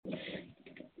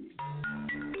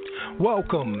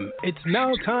Welcome. It's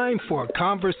now time for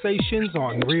Conversations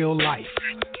on Real Life.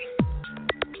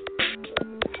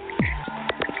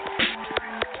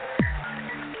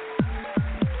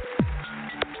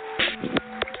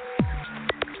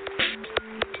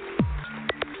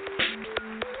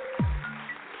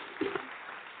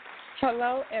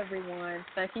 Hello, everyone.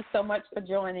 Thank you so much for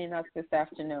joining us this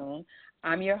afternoon.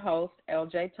 I'm your host,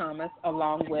 LJ Thomas,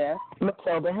 along with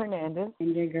Matilda Hernandez.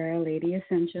 And your girl, Lady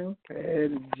Essential.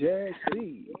 And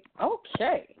JC.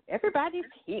 Okay, everybody's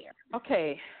here.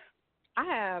 Okay, I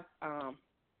have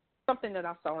something that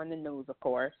I saw in the news, of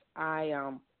course. I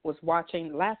was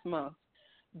watching last month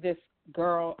this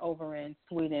girl over in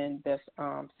Sweden, this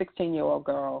 16-year-old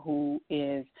girl who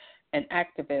is an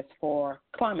activist for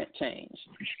climate change.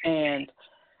 And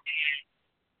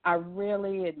I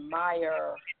really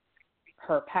admire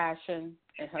her passion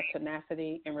and her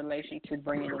tenacity in relation to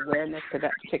bringing awareness to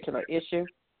that particular issue.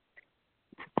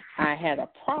 I had a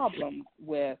problem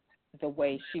with the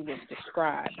way she was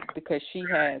described because she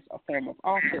has a form of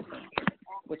autism,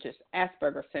 which is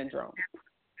Asperger's syndrome.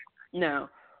 Now,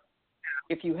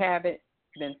 if you have it,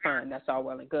 then fine, that's all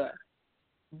well and good.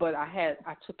 But I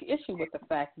took issue with the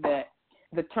fact that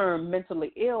the term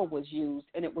mentally ill was used,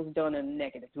 and it was done in a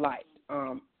negative light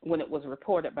when it was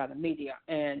reported by the media.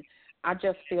 And I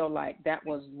just feel like that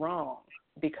was wrong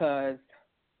because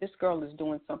this girl is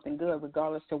doing something good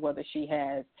regardless of whether she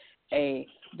has a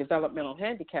developmental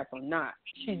handicap or not.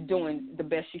 She's doing the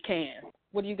best she can.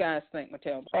 What do you guys think,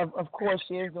 Matilda? Of course,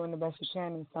 she is doing the best she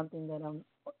can, and something that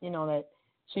that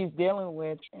she's dealing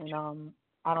with, and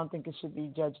I don't think it should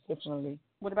be judged differently.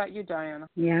 What about you, Diana?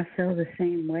 Yeah, I feel the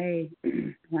same way.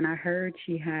 When I heard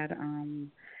she had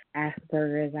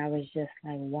Asperger's, I was just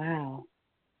like, wow.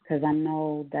 Because I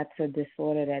know that's a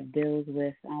disorder that deals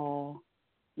with,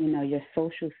 your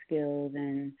social skills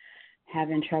and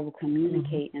having trouble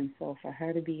communicating. Mm-hmm. So for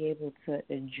her to be able to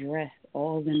address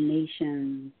all the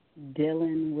nations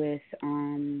dealing with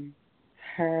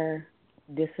her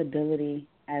disability,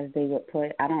 as they would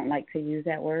put, I don't like to use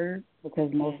that word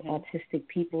because most autistic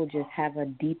people just have a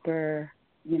deeper,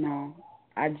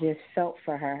 I just felt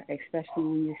for her, especially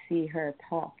when you see her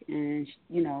talk and,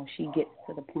 she gets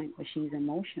to the point where she's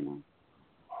emotional.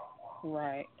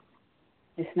 Right.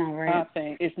 It's not right. I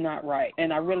think it's not right.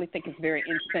 And I really think it's very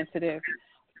insensitive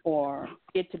for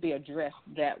it to be addressed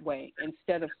that way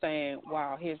instead of saying,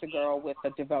 wow, here's a girl with a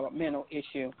developmental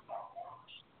issue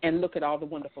and look at all the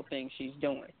wonderful things she's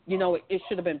doing. It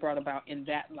should have been brought about in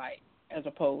that light as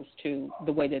opposed to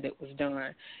the way that it was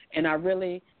done. And I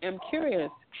really am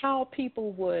curious how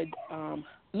people would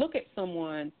look at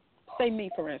someone, say me,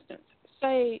 for instance.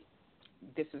 Say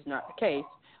this is not the case,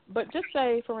 but just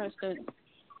say, for instance,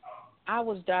 I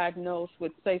was diagnosed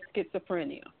with, say,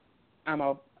 schizophrenia. I'm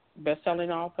a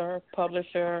best-selling author,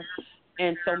 publisher,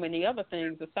 and so many other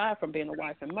things aside from being a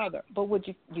wife and mother. But would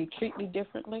you treat me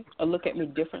differently or look at me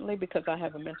differently because I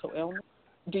have a mental illness?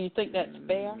 Do you think that's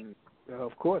fair?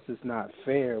 Of course it's not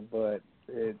fair, but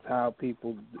it's how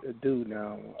people do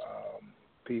now.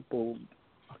 People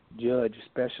judge,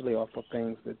 especially off of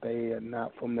things that they are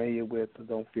not familiar with or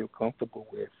don't feel comfortable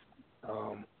with.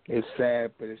 It's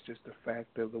sad, but it's just a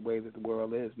fact of the way that the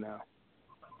world is now.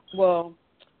 Well,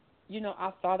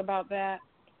 I thought about that.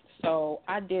 So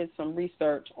I did some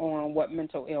research on what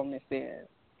mental illness is,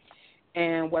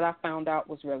 and what I found out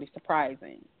was really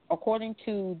surprising. According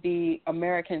to the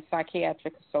American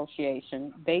Psychiatric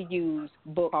Association, they use a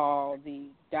book called the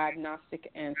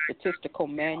Diagnostic and Statistical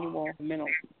Manual of Mental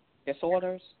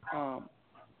Disorders.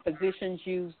 Physicians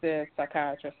use this,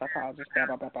 psychiatrists, psychologists, blah,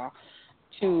 blah, blah, blah,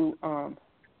 to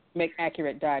make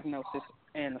accurate diagnosis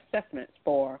and assessments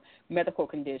for medical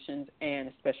conditions and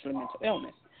especially mental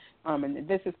illness. And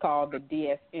this is called the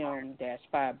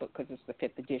DSM-5 book because it's the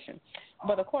 5th edition.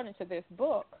 But according to this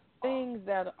book, things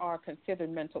that are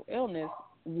considered mental illness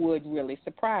would really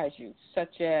surprise you,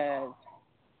 such as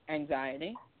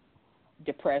anxiety,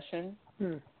 depression,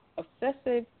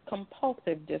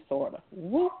 obsessive-compulsive disorder,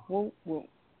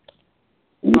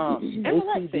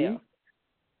 anorexia,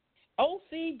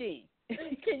 OCD.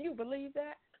 Can you believe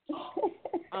that?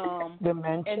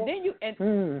 Dementia. And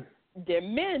then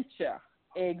dementia.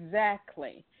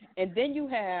 Exactly. And then you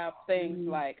have things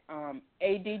like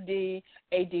ADD,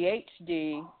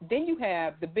 ADHD. Then you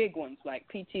have the big ones like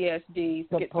PTSD,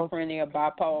 schizophrenia,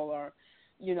 bipolar,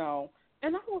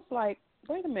 And I was like,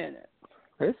 wait a minute.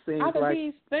 It seems Out of like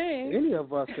these things, any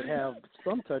of us could have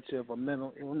some touch of a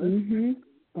mental illness. Mm-hmm.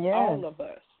 Yes. all of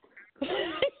us.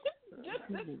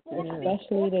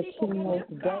 Especially the two most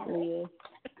deadliest,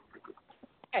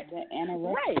 the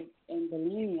anorexia and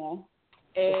bulimia.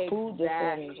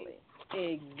 Exactly.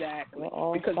 Exactly. We're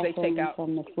all because they suffering take out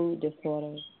from the food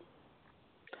disorders.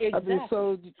 exactly. I mean,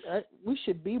 so we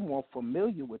should be more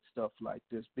familiar with stuff like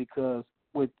this, because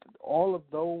with all of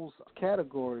those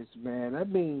categories, man, that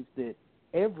means that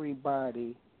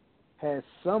everybody has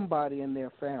somebody in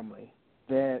their family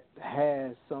that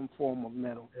has some form of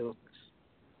mental illness.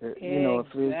 You know,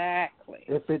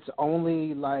 if it's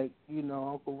only like, you know,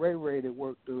 Uncle Ray that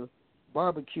worked the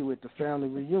barbecue at the family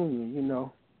reunion, you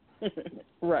know.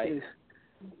 Right.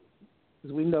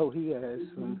 Because we know he has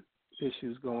some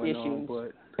issues going on,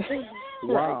 but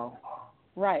wow.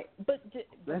 Right. But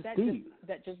that's that deep.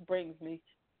 That just brings me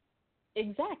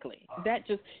exactly. That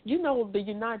just, you know,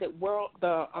 the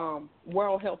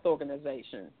World Health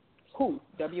Organization, WHO,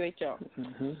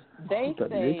 Mm-hmm. they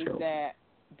say WHO. that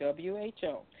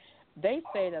WHO, they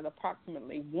say that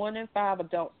approximately 1 in 5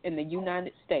 adults in the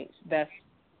United States, that's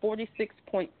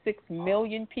 46.6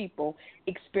 million people,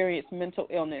 experience mental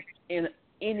illness in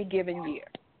any given year.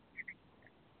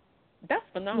 That's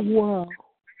phenomenal. Wow.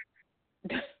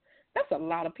 That's a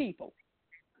lot of people.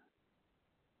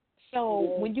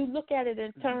 So when you look at it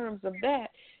in terms of that,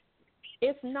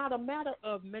 it's not a matter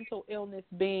of mental illness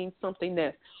being something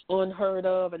that's unheard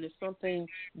of and it's something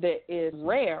that is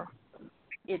rare.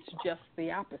 It's just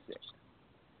the opposite.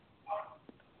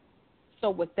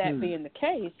 So with that being the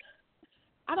case,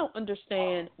 I don't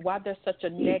understand why there's such a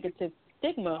negative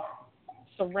stigma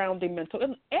surrounding mental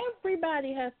illness.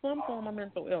 Everybody has some form of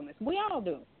mental illness. We all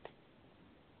do.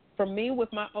 For me,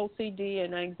 with my OCD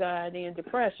and anxiety and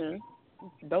depression,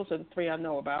 those are the 3 I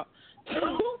know about,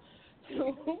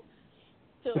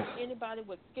 to anybody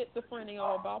with schizophrenia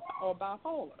or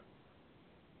bipolar.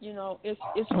 You know, it's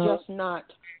just not.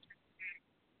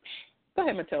 Go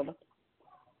ahead, Matilda.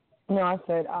 No, I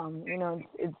said, you know,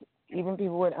 it's even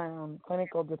people with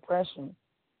clinical depression,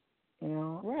 you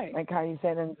know, right? Like how you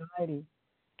said, anxiety.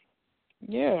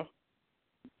 Yeah.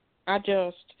 I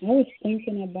was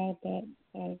thinking about that.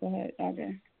 Go ahead,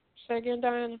 Audrey. Say again,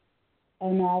 Diana.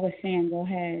 Oh no, I was saying, go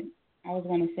ahead. I was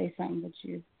going to say something with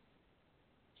you.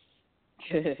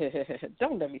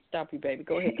 Don't let me stop you, baby.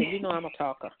 Go ahead, because you know I'm a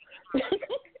talker.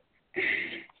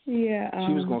 Yeah.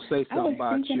 She was going to say something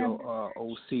about your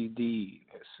OCD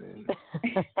and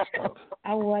stuff.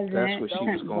 I wasn't. That's what she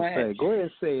was going to say. Go ahead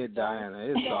and say it, Diana.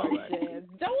 It's all right.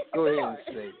 Go ahead and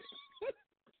say it.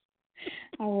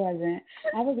 I wasn't.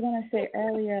 I was going to say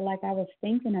earlier, like I was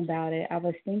thinking about it. I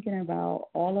was thinking about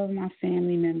all of my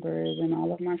family members and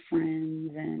all of my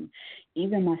friends and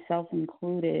even myself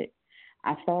included.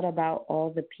 I thought about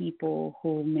all the people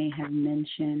who may have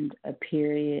mentioned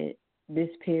this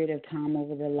period of time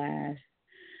over the last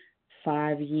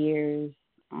 5 years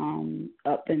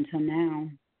up until now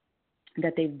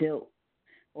that they built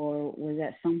or was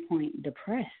at some point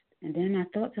depressed. And then I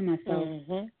thought to myself,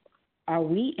 are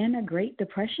we in a Great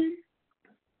Depression?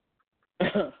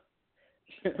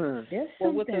 There's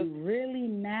something really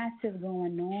massive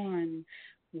going on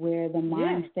where the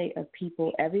mind state of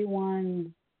people,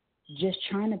 everyone's just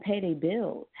trying to pay their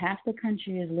bills. Half the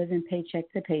country is living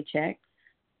paycheck to paycheck.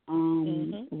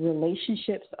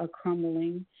 Relationships are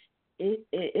crumbling.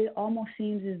 It almost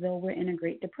seems as though we're in a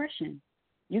Great Depression.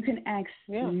 You can ask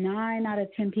 9 out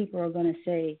of 10 people are going to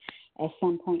say at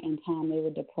some point in time they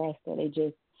were depressed or they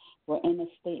just were in a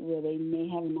state where they may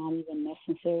have not even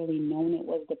necessarily known it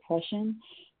was depression,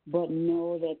 but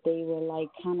know that they were like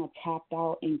kind of tapped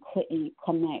out and couldn't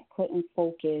connect, couldn't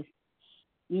focus.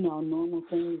 You know, normal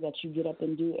things that you get up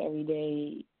and do every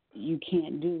day, you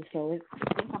can't do. So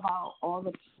think about all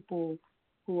the people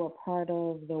who are part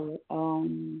of the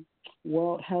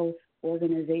World Health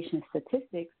Organization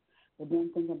statistics, but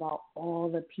then think about all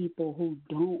the people who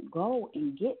don't go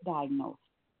and get diagnosed.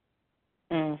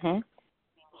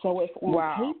 So if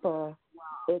on paper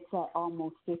it's at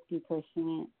almost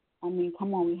 50%, I mean,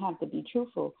 come on, we have to be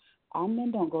truthful. Our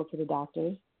men don't go to the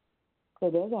doctors. So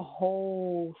there's a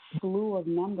whole slew of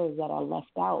numbers that are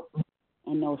left out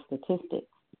in those statistics.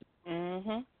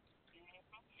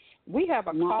 We have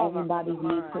a Not caller. everybody's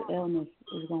mental illness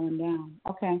is going down.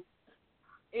 Okay.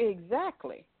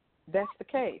 Exactly. That's the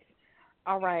case.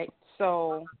 All right.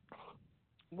 So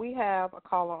we have a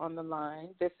caller on the line.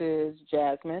 This is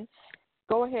Jasmine.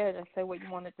 Go ahead and say what you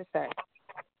wanted to say.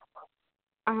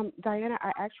 Diana,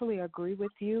 I actually agree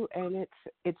with you, and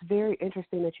it's very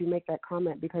interesting that you make that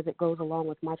comment because it goes along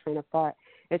with my train of thought.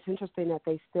 It's interesting that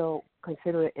they still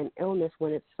consider it an illness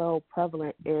when it's so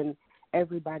prevalent in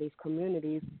everybody's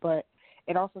communities, but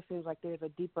it also seems like there's a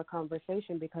deeper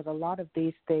conversation because a lot of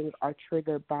these things are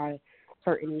triggered by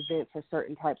certain events or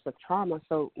certain types of trauma.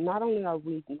 So not only are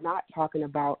we not talking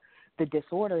about the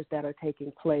disorders that are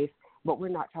taking place, but we're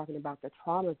not talking about the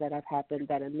traumas that have happened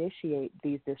that initiate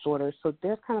these disorders. So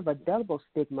there's kind of a double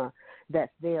stigma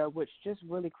that's there, which just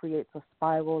really creates a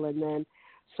spiral. And then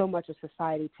so much of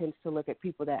society tends to look at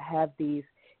people that have these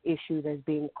issues as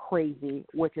being crazy,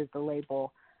 which is the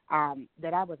label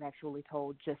that I was actually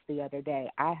told just the other day.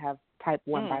 I have type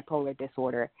 1 bipolar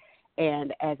disorder,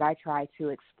 and as I try to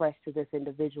express to this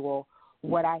individual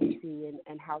what I see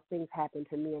and how things happen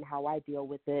to me and how I deal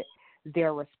with it,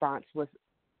 their response was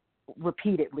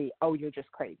repeatedly, "Oh, you're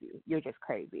just crazy. You're just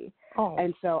crazy." Oh,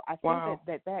 and so I think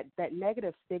that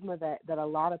negative stigma that a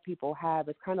lot of people have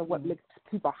is kind of what makes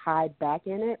people hide back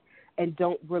in it and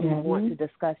don't really want to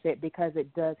discuss it because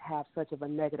it does have such of a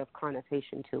negative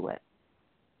connotation to it.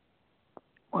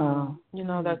 Wow.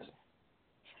 That's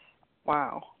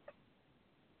wow.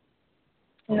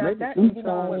 I'm sorry that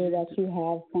you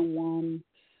have someone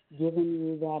giving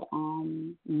you that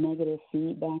negative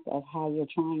feedback of how you're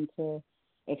trying to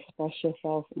express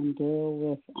yourself and deal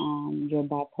with your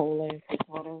bipolar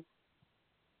disorder.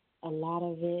 A lot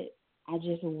of it, I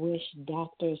just wish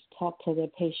doctors talk to their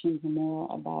patients more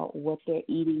about what they're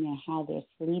eating and how they're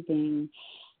sleeping,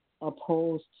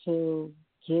 opposed to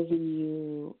giving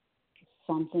you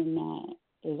something that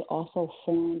is also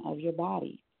foreign of your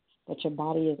body, that your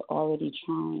body is already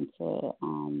trying to,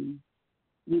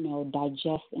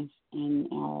 digest and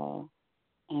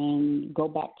go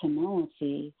back to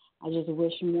normalcy. I just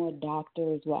wish more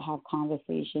doctors would have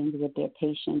conversations with their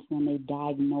patients when they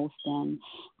diagnose them.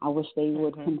 I wish they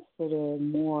would consider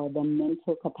more the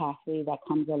mental capacity that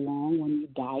comes along when you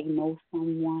diagnose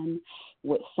someone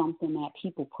with something that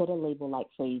people put a label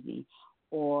like crazy,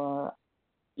 or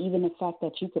even the fact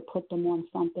that you could put them on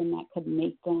something that could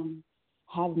make them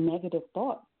have negative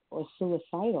thoughts or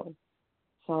suicidal.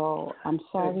 So I'm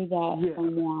sorry that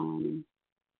someone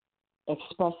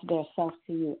expressed themselves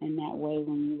to you in that way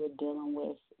when you were dealing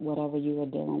with whatever you were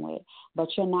dealing with.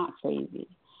 But you're not crazy.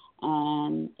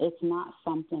 And it's not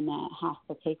something that has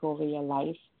to take over your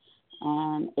life.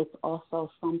 And it's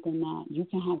also something that you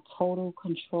can have total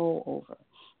control over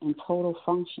and total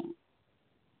function.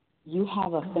 You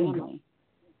have a family,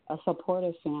 a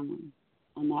supportive family,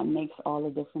 and that makes all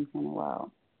the difference in the world.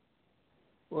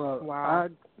 Well,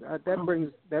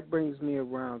 that brings me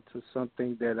around to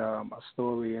something that a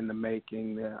story in the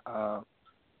making that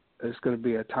is going to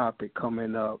be a topic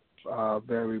coming up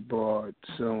very broad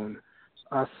soon.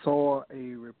 I saw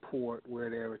a report where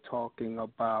they were talking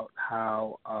about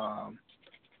how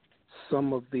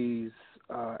some of these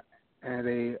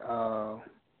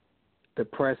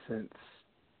antidepressants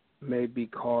may be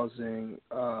causing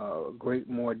a great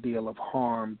more deal of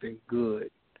harm than good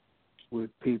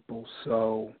with people.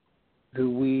 So do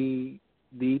we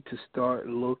need to start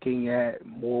looking at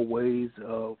more ways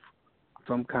of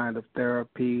some kind of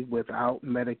therapy without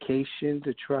medication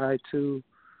to try to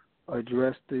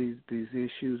address these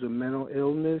issues of mental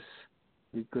illness?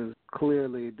 Because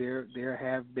clearly there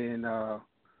have been a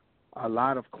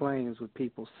lot of claims with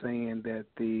people saying that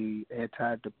the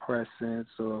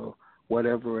antidepressants or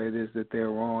whatever it is that they're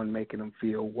on making them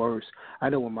feel worse. I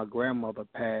know when my grandmother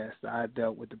passed, I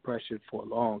dealt with depression for a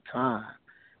long time.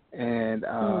 And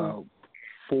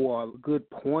for a good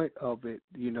point of it,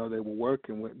 they were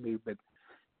working with me. But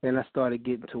then I started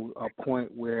getting to a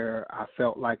point where I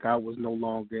felt like I was no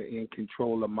longer in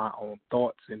control of my own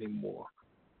thoughts anymore.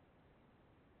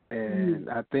 And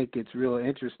I think it's real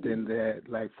interesting that,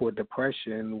 like, for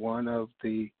depression, one of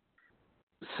the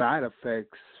side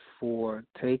effects for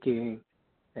taking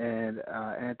an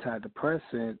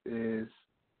antidepressant is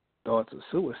thoughts of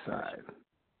suicide.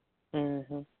 I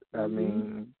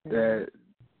mean,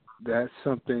 that's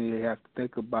something you have to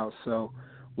think about. So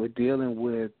we're dealing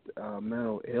with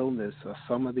mental illness. Are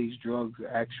some of these drugs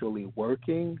actually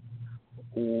working,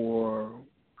 or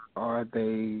are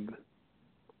they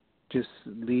just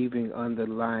leaving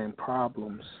underlying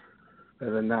problems that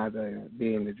are not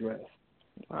being addressed?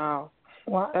 Wow.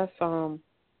 That's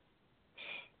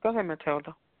Go ahead,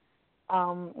 Matilda.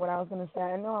 What I was going to say,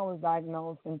 I know I was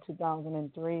diagnosed in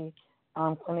 2003,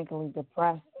 clinically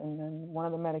depressed, and then one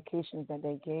of the medications that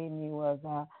they gave me was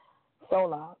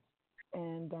Zoloft,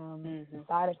 and the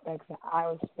side effects that I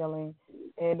was feeling,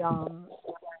 it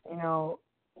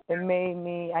made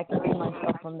me, I could see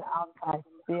myself from the outside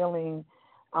feeling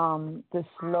the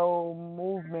slow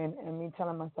movement and me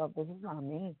telling myself, this is not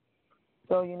me.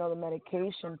 So, the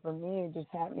medication for me, it just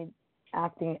had me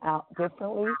acting out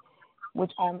differently,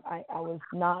 which I was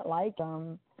not like.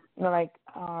 Like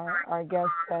our guest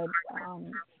said,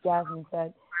 Jasmine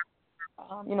said,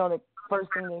 the first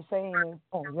thing they're saying is,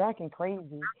 oh, you're acting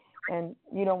crazy, and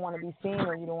you don't want to be seen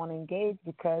or you don't want to engage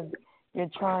because you're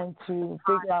trying to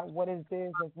figure out what is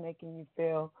this that's making you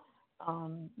feel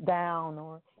down,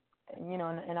 or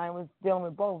and I was dealing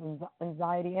with both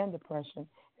anxiety and depression,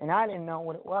 and I didn't know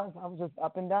what it was. I was just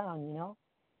up and down,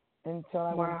 until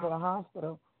I went to the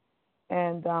hospital.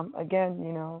 And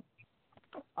again,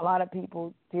 a lot of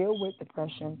people deal with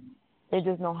depression. They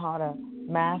just know how to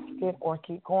mask it or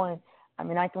keep going. I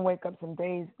mean, I can wake up some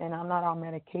days and I'm not on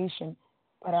medication,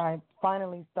 but I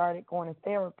finally started going to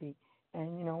therapy.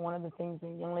 And, one of the things the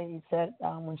young lady said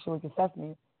when she was assessing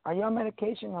me, are you on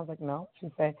medication? I was like, no.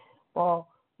 She said, well,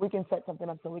 we can set something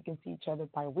up so we can see each other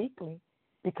bi-weekly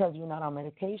because you're not on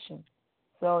medication.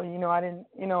 So, I didn't,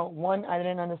 I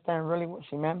didn't understand really what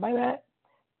she meant by that.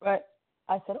 But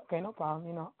I said, okay, no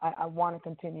problem. I want to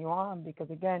continue on because,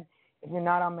 again, if you're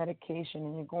not on medication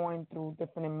and you're going through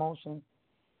different emotions,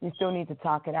 you still need to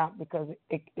talk it out because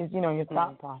it is, your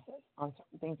thought process on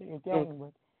certain things that you're dealing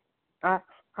with. I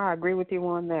agree with you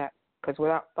on that because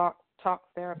without talk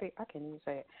therapy, I can't even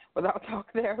say it. Without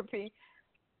talk therapy,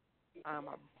 I'm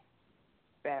a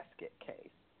basket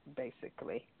case,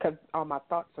 basically, because all my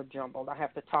thoughts are jumbled. I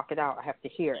have to talk it out. I have to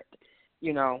hear it,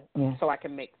 so I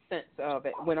can make sense of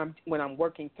it. When I'm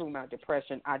working through my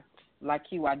depression, I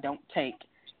don't take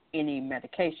any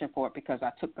medication for it because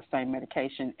I took the same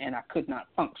medication and I could not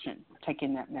function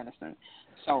taking that medicine.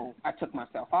 So I took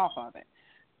myself off of it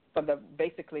for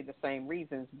basically the same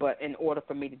reasons. But in order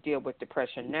for me to deal with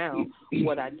depression now,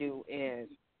 what I do is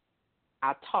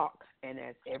I talk, and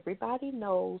as everybody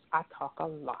knows, I talk a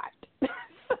lot.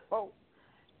 So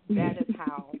that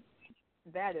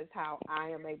is how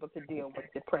I am able to deal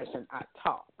with depression. I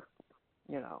talk,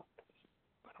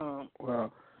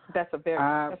 Well, that's a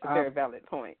very valid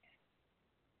point.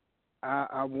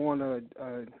 I want to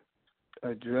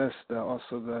address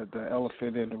also the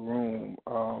elephant in the room.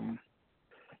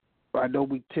 I know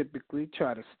we typically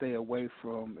try to stay away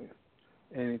from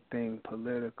anything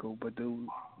political, but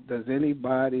does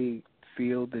anybody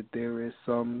feel that there is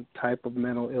some type of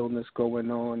mental illness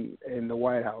going on in the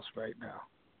White House right now?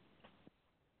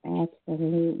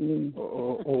 Absolutely.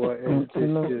 Or is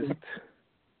this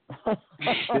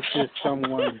just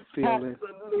someone feeling?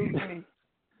 Absolutely.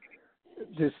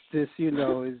 This is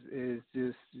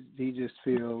just he just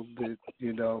feels that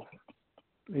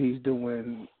he's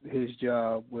doing his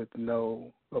job with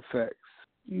no effects.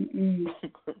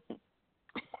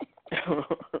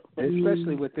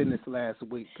 Especially within this last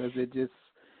week, because it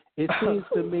seems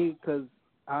to me, because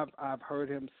I've heard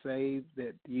him say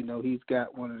that he's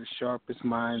got one of the sharpest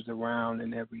minds around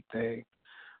and everything,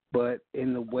 but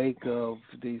in the wake of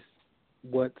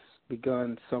what's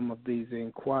begun some of these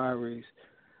inquiries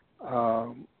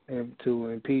into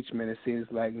impeachment, it seems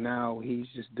like now he's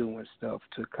just doing stuff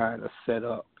to kind of set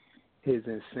up his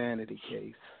insanity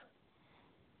case.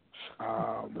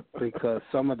 Because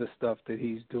some of the stuff that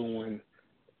he's doing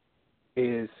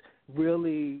is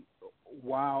really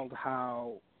wild,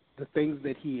 how the things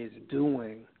that he is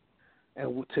doing,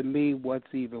 and to me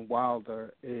what's even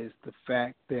wilder is the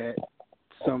fact that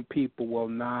some people will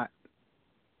not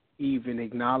even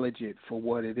acknowledge it for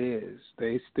what it is.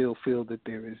 They still feel that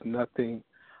there is nothing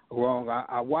wrong.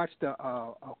 I watched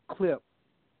a clip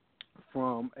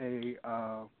from a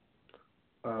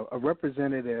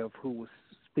representative who was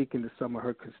speaking to some of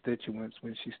her constituents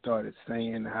when she started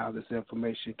saying how this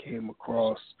information came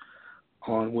across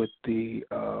with the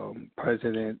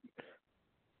president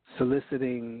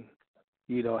soliciting,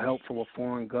 help from a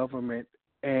foreign government,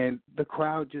 and the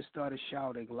crowd just started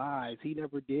shouting lies. He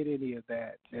never did any of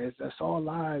that. That's all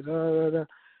lies.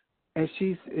 And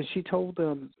she told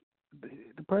them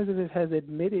the president has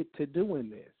admitted to doing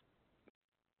this.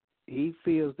 He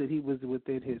feels that he was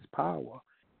within his power.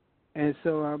 And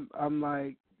so I'm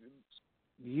like,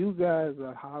 you guys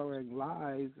are hollering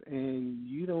lies and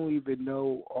you don't even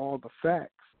know all the facts.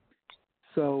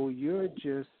 So you're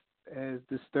just as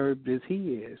disturbed as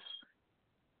he is.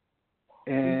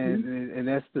 And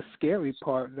that's the scary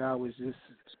part now, is just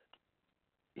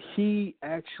he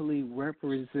actually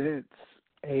represents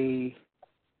as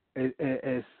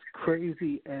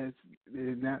crazy as,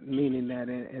 not meaning that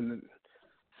in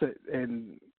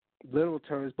literal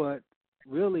terms, but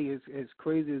really as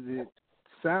crazy as it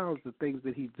sounds, the things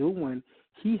that he's doing,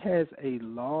 he has a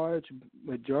large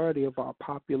majority of our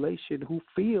population who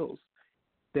feels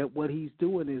that what he's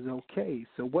doing is okay.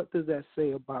 So what does that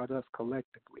say about us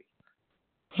collectively?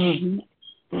 I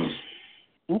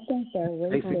think that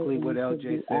basically what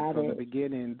LJ said from the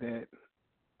beginning, that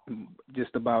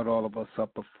just about all of us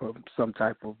suffer from some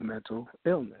type of mental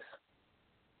illness.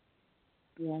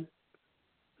 Yeah.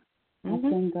 I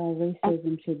think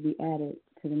racism should be added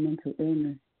to the mental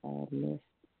illness list.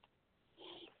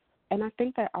 And I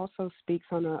think that also speaks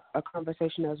on a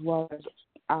conversation as well as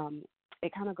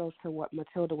it kind of goes to what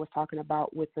Matilda was talking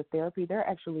about with the therapy. There are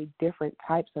actually different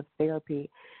types of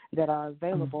therapy that are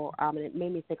available. And it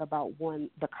made me think about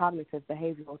the cognitive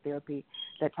behavioral therapy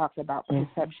that talks about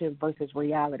perception versus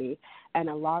reality. And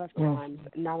a lot of times,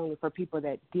 not only for people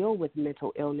that deal with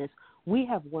mental illness, we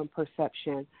have one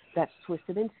perception that's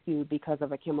twisted and skewed because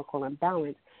of a chemical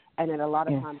imbalance, and it a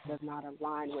lot of times does not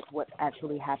align with what's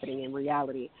actually happening in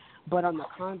reality. But on the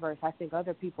converse, I think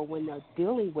other people, when they're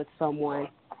dealing with someone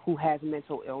who has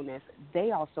mental illness,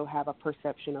 they also have a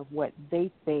perception of what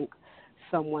they think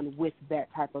someone with that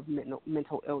type of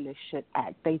mental illness should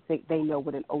act. They think they know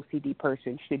what an OCD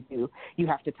person should do. You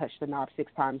have to touch the knob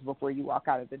 6 times before you walk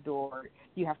out of the door.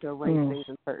 You have to arrange things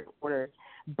in certain order.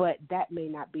 But that may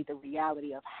not be the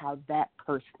reality of how that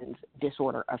person's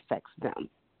disorder affects them.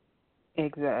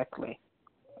 Exactly.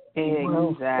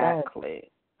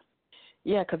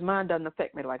 Yeah, because mine doesn't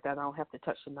affect me like that. I don't have to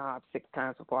touch the knob 6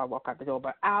 times before I walk out the door,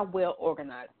 but I will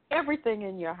organize everything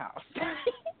in your house.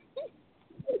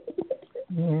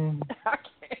 I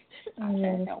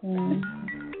can't help it.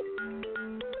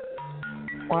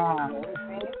 Wow.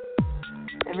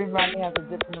 Everybody has a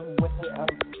different way of,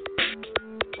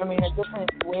 a different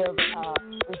way of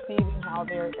receiving how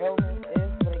their illness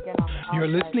is. But again, you're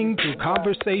listening to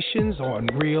Conversations on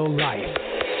Real Life.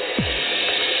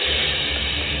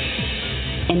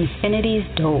 Infinity's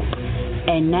Dope,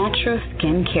 a natural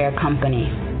skincare company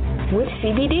with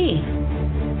CBD.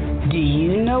 Do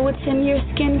you know what's in your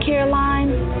skincare line?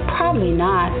 Probably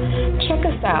not. Check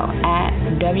us out at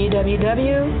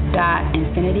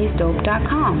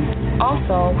www.infinitiesdope.com.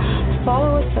 Also,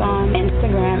 follow us on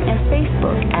Instagram and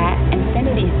Facebook at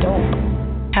Infinity's Dope.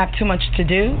 Have too much to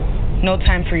do? No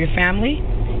time for your family?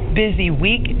 Busy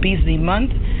week, busy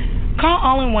month? Call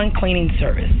All-in-One Cleaning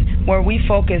Service, where we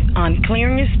focus on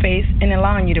clearing your space and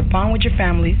allowing you to bond with your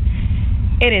families.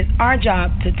 It is our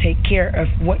job to take care of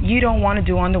what you don't want to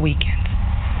do on the weekends.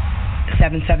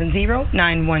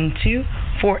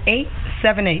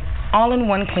 770-912-4878.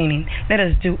 All-in-One Cleaning. Let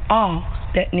us do all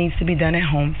that needs to be done at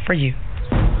home for you.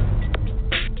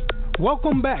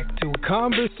 Welcome back to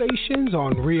Conversations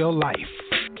on Real Life.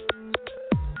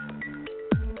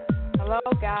 Hello,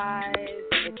 guys.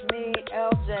 It's me,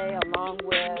 LJ, along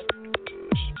with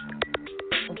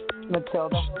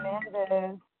Matilda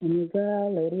Hernandez. And your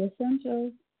girl, Lady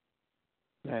Essentials.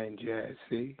 And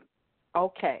Jazzy.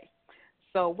 Okay.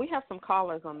 So we have some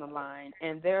callers on the line,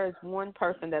 and there is one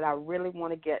person that I really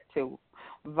want to get to,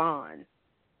 Vaughn.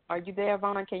 Are you there,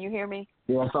 Vaughn? Can you hear me?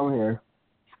 Yes, I'm here.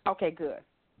 Okay, good.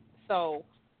 So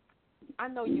I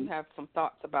know you have some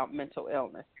thoughts about mental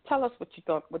illness. Tell us what you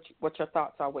thought, what your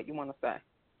thoughts are, what you want to say.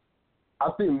 I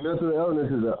think mental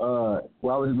illness is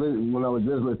when I was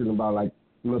just listening about like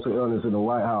mental illness in the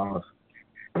White House.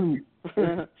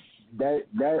 that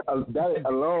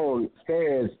alone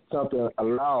says something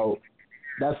aloud.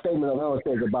 That statement alone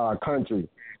says about our country.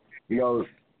 You know,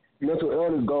 mental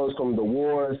illness goes from the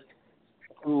wars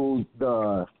to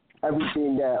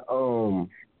everything that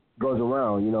goes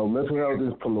around. You know, mental health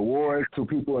is from the wars to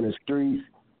people in the streets.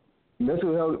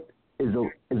 Mental health is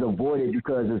avoided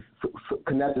because it's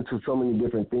connected to so many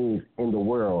different things in the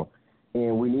world.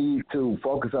 And we need to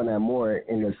focus on that more,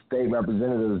 and the state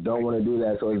representatives don't want to do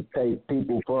that. So it takes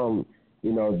people from,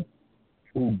 you know,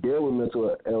 who deal with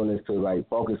mental illness to, like,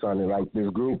 focus on it. Like this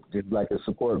group, just like a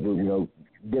support group, you know,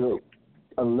 get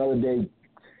another day,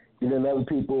 getting other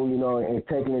people, you know, and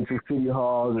taking it to city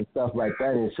halls and stuff like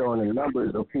that and showing the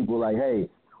numbers of people like, hey,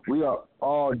 we are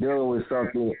all dealing with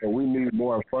something and we need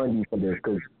more funding for this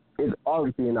because it's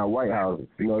obviously in our White House.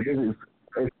 You know,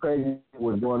 it's crazy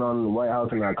what's going on in the White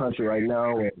House in our country right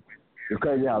now, and it's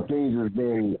crazy how things have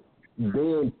been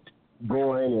going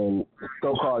and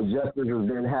so-called justice has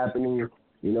been happening.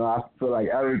 You know, I feel like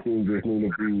everything just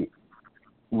needs to be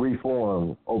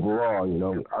reformed overall. You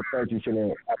know, our country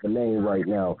shouldn't have a name right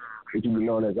now. It should be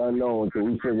known as unknown until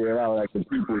we figure it out, like the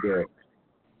people that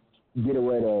get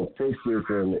away to fix this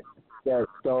and set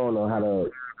stone on how to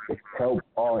help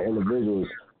all individuals.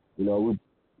 You know, we're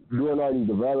doing all these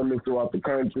developments throughout the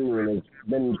country, and it's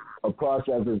been a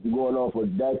process that's been going on for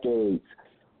decades.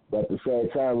 But at the same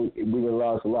time, we've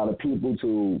lost a lot of people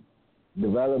to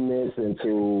developments and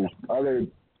to other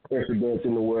incidents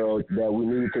in the world that we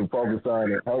need to focus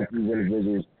on and help these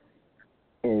individuals.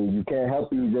 And you can't help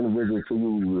these individuals till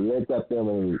you lift up them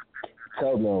and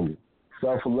tell them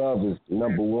self-love is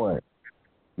number one.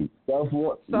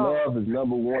 Self-love is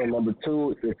number one. Number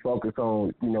two is focus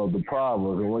on, you know, the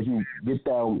problems. And once you get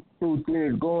those two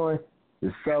things going,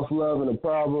 the self-love and the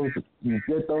problems, you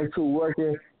get those two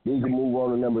working, then you can move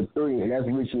on to number 3, and that's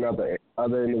reaching out to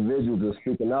other individuals and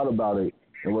speaking out about it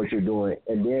and what you're doing,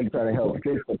 and then trying to help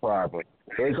fix the problem.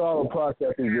 So it's all a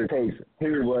process. It takes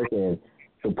teamwork and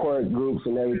support groups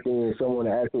and everything, and someone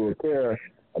to actually care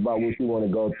about what you want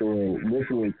to go through and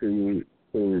listening to you,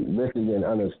 to listen and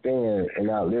understand, and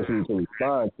not listening to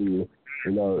respond to you.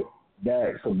 You know,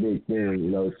 that's a big thing.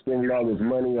 You know, spending all this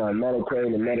money on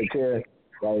Medicaid and Medicare,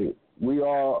 like, we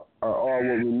all are all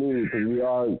what we need because we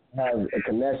all have a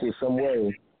connection some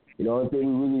way. You know, the only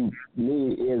thing we really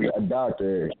need is a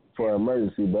doctor for an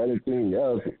emergency, but anything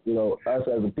else, you know, us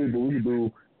as a people, we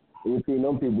do anything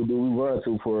them people do, we run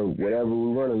to for whatever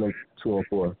we running them to them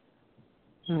for.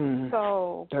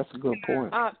 So that's a good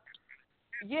point.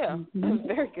 Yeah, that's a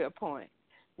very good point.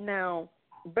 Now,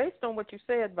 based on what you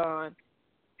said, Vaughn,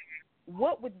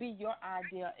 what would be your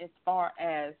idea as far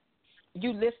as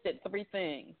you listed 3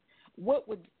 things? What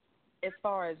would, as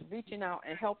far as reaching out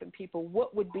and helping people,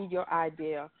 what would be your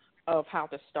idea of how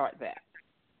to start that?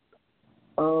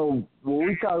 When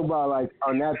we talk about, like,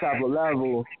 on that type of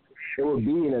level, it would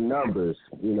be in the numbers.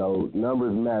 You know,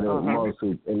 numbers matter most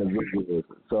to individuals.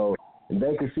 So if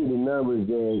they can see the numbers,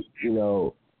 then, you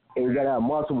know, and you got to have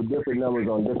multiple different numbers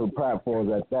on different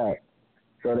platforms at that.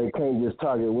 So they can't just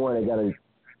target one. They got to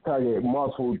target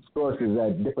multiple sources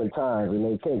at different times, and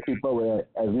they can't keep up with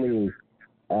as many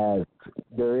as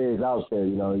there is out there.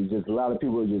 You know, it's just a lot of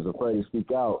people are just afraid to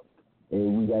speak out,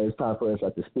 and it's time for us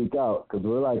to speak out because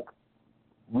we're like,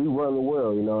 we run the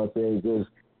world. You know what I'm saying? Just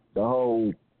the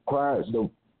whole the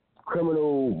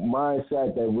criminal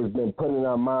mindset that was been put in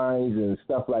our minds and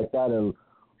stuff like that, and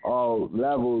all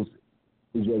levels,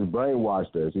 is just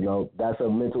brainwashed us. You know, that's a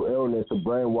mental illness to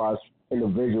brainwash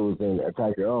individuals and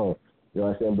attack their own. You know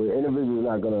what I'm saying? But individuals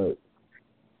are not gonna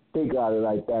think about it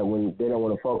like that when they don't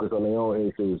want to focus on their own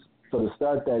issues. So to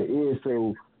start that is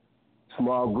through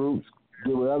small groups,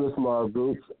 get with other small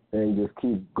groups, and just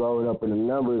keep growing up in the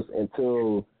numbers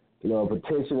until, you know, a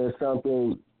petition or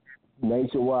something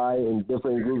nationwide in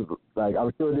different groups. Like,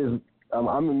 I'm sure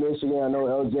I'm in Michigan, I know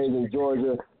LJ's in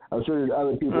Georgia, I'm sure there's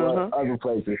other people other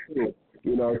places too.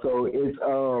 You know, so it's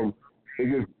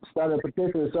just starting a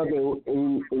petition or something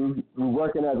and we're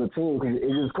working as a team because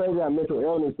it's just crazy how mental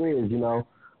illness is, you know.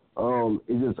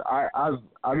 It's just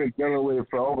I've been dealing with it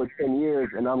for over 10 years,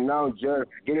 and I'm now just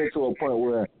getting to a point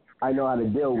where I know how to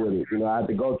deal with it. You know, I have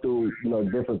to go through, you know,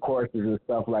 different courses and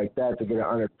stuff like that to get an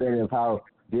understanding of how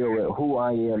to deal with who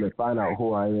I am and find out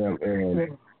who I am,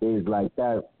 and things like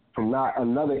that. From not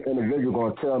another individual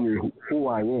going to tell me who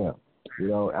I am. You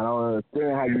know, and I don't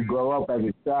understand how you grow up as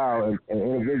a child and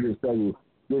individuals tell you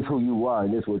this who you are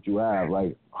and this what you have.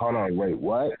 Like, hold on, wait,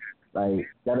 what? Like,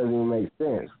 that doesn't even make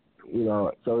sense. You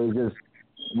know, so it's just,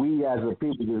 we as a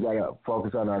people just got to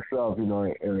focus on ourselves, you know,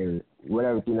 and with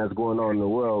everything that's going on in the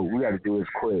world, we got to do this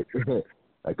quick.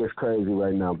 Like, it's crazy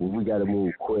right now, but we got to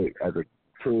move quick as a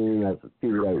team, as a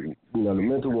people that, you know, the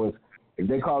mental ones, if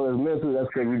they call us mental, that's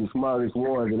because we're the smartest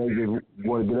ones, and they just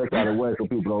want to get us out of the way so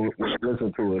people don't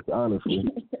listen to us, honestly.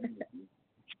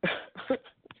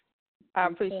 I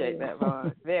appreciate that,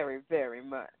 Vaughn, very, very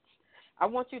much. I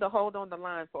want you to hold on the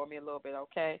line for me a little bit,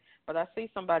 okay? But I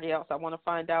see somebody else. I want to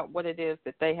find out what it is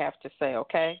that they have to say,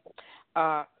 okay?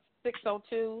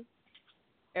 602,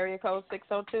 area code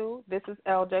 602. This is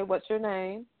LJ. What's your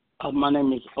name? My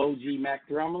name is OG Mac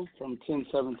Drama from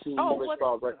 1017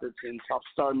 Westball Records and Top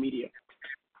Star Media.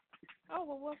 Oh,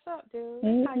 well, what's up, dude?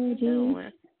 Hey, How you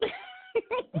doing?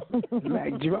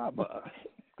 Mac Drama.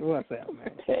 What's up,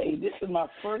 man? Hey, this is my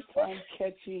first time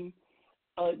catching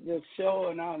the show,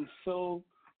 and I'm so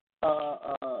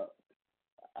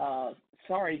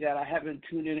sorry that I haven't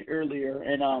tuned in earlier.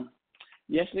 And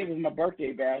yesterday was my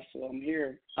birthday bash, so I'm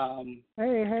here.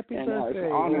 Hey, happy birthday! It's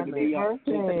an honor to be on.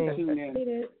 Tune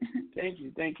in.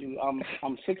 Thank you.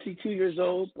 I'm 62 years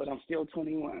old, but I'm still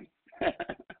 21.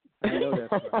 I know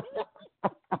that's right.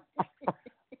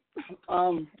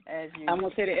 I'm gonna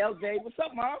say to LJ, what's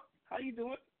up, Mom? How you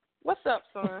doing? What's up,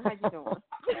 son? How you doing?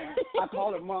 I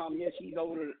call her Mom. Yeah, she's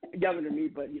younger than me,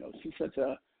 but you know, she's such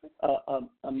a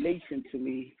matron to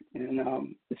me,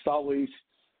 and it's always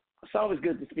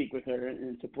good to speak with her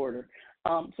and support her.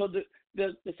 So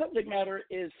the subject matter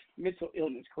is mental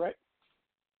illness, correct?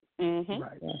 Mm-hmm.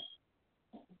 Right.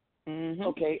 Mm-hmm.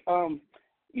 Okay.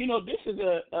 You know, this is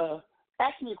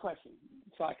ask me a question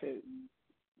so I could,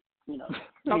 you know.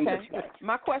 Okay.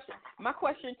 My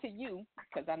question to you,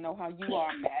 because I know how you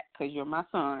are, Matt, because you're my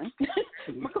son.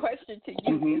 My question to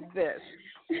you is this: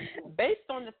 based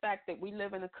on the fact that we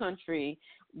live in a country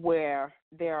where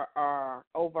there are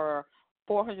over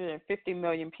 450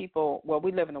 million people. Well,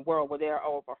 we live in a world where there are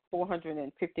over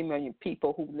 450 million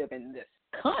people who live in this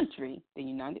country, the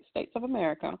United States of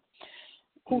America,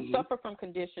 who suffer from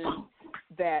conditions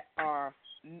that are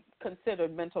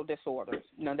considered mental disorders.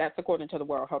 Now, that's according to the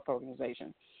World Health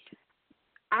Organization.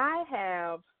 I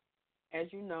have, as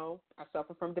you know, I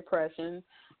suffer from depression,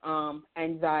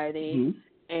 anxiety,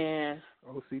 and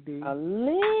OCD. a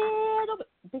little bit,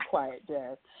 be quiet,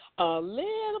 Jazz. A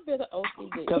little bit of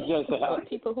OCD. But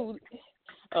people who,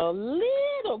 a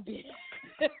little bit.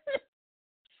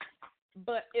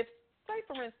 But if, say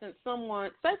for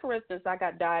instance, I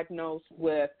got diagnosed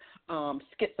with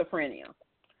schizophrenia.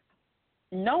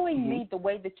 Knowing me the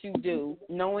way that you do,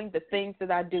 knowing the things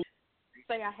that I do,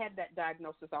 say I had that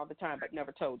diagnosis all the time but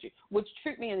never told you, would you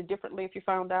treat me any differently if you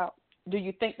found out? Do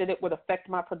you think that it would affect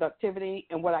my productivity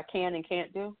and what I can and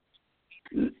can't do?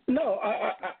 No,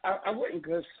 I wouldn't,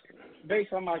 because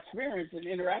based on my experience and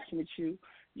interaction with you,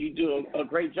 you do a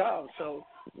great job. So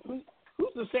who's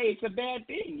to say it's a bad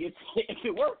thing if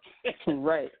it works?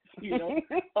 Right. You know,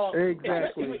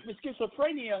 exactly. With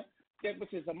schizophrenia,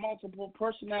 which is a multiple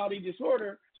personality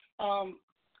disorder, some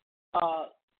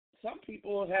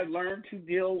people have learned to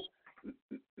deal.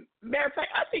 Matter of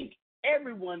fact, I think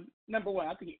everyone, number one,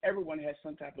 I think everyone has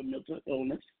some type of mental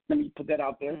illness. Let me put that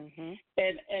out there.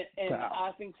 And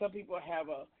I think some people have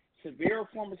a severe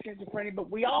form of schizophrenia, but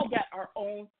we all got our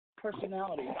own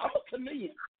personalities. I'm a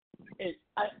chameleon. And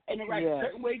I interact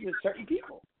certain ways with certain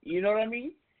people. You know what I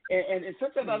mean? And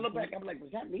sometimes I look back, I'm like,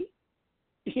 was that me?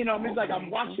 You know what I mean? It's like I'm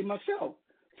watching myself.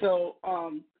 So,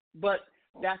 but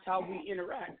that's how we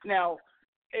interact. Now,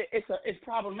 it's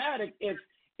problematic if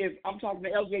I'm talking to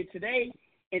LJ today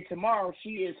and tomorrow she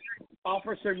is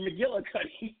Officer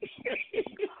McGillicuddy.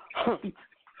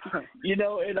 You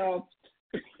know, and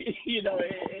you know,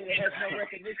 it has no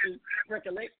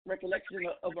recollection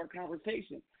of our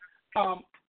conversation.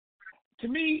 To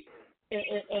me,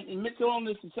 and mental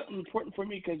illness is something important for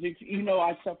me, because you know,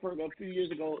 I suffered a few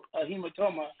years ago a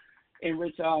hematoma in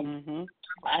which I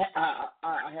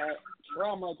had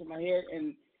trauma to my head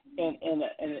and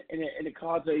it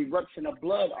caused an eruption of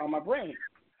blood on my brain.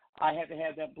 I had to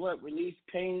have that blood released,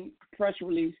 pain, pressure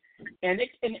release, and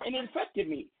it affected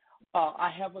me. I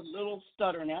have a little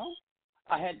stutter now.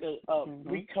 I had to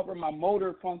recover my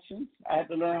motor functions. I had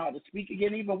to learn how to speak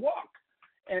again, even walk,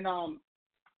 and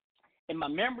my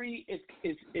memory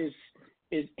has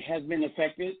been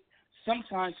affected.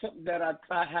 Sometimes something that I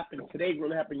thought happened today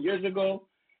really happened years ago,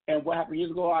 and what happened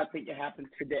years ago, I think it happened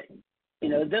today. You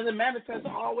know, it doesn't manifest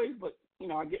always, but you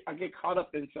know, I get caught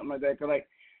up in something like that. Cause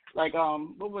like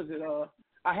what was it?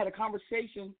 I had a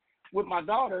conversation with my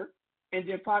daughter, and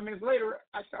then 5 minutes later,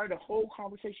 I started a whole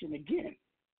conversation again.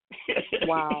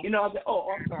 Wow. You know, I said, "Oh,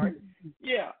 I'm sorry."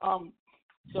 Yeah.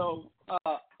 So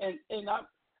and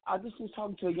I just was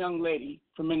talking to a young lady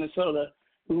from Minnesota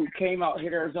who came out here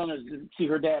to Arizona to see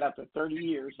her dad after 30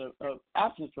 years of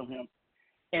absence from him,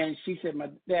 and she said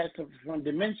my dad suffered from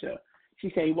dementia.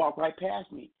 She said he walked right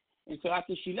past me, and so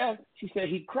after she left, she said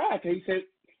he cried. He said,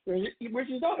 "Where's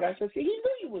his daughter?" I said, "See, he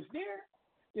knew he was there.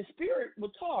 The spirit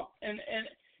would talk." And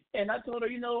I told her,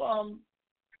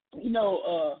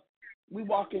 we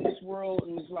walk in this world,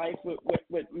 in this life,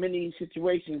 with many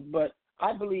situations, but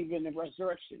I believe in the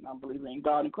resurrection. I believe in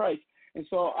God and Christ, and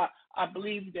so I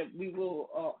believe that we will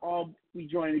all be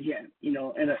joined again, you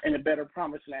know, in a better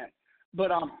promised land.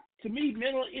 But to me,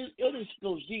 mental illness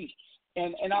goes deep.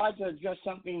 And I like to address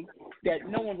something that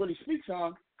no one really speaks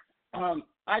on.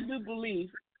 I do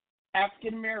believe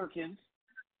African Americans,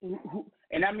 who,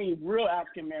 and I mean real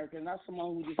African Americans, not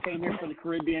someone who just came here from the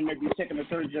Caribbean, maybe second or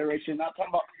third generation. I'm talking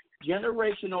about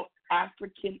generational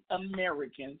African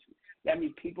Americans. That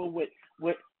means people with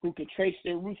who can trace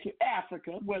their roots to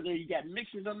Africa, whether you got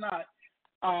mixes or not.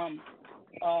 I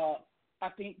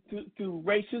think through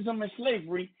racism and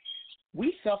slavery,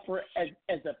 we suffer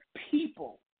as a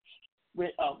people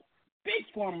with a big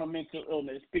form of mental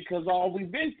illness because all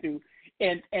we've been through,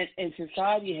 and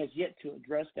society has yet to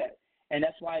address that, and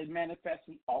that's why it manifests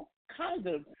in all kinds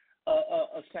of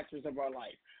sectors of our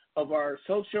life, of our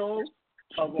social,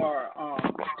 of our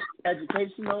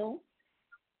educational,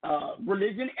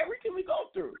 religion, everything we go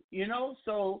through, you know.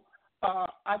 So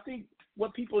I think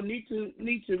what people need to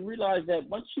realize that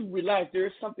once you realize there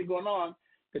is something going on,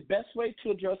 the best way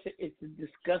to address it is to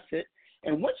discuss it.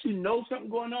 And once you know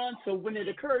something going on, so when it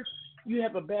occurs, you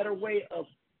have a better way of,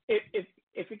 if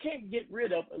it can't get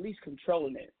rid of, at least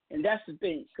controlling it. And that's the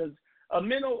thing, because a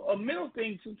mental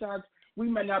thing, sometimes we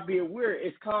might not be aware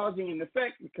it's causing an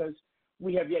effect because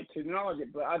we have yet to acknowledge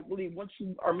it. But I believe once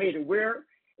you are made aware,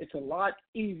 it's a lot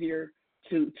easier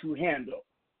to handle.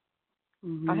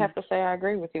 I have to say I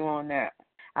agree with you on that.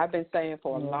 I've been saying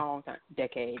for a long time,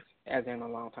 decades, as in a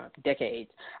long time,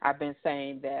 decades. I've been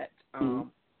saying that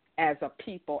as a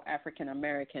people, African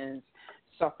Americans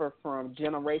suffer from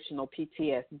generational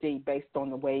PTSD based on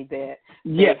the way that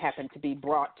they happen to be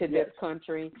brought to this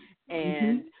country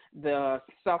and the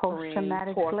suffering,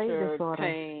 torture,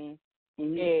 pain.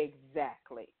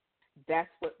 Exactly. That's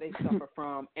what they suffer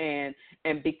from, and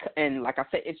like I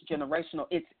said, it's generational.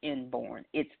 It's inborn.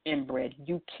 It's inbred.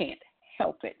 You can't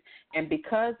help it, and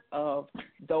because of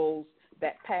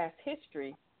that past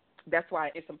history, that's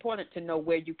why it's important to know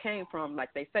where you came from,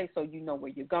 like they say, so you know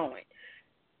where you're going.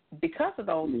 Because of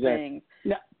those things,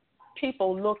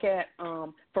 people look at,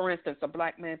 for instance, a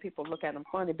black man, people look at him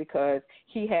funny because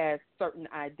he has certain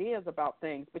ideas about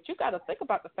things. But you got to think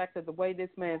about the fact that the way this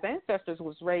man's ancestors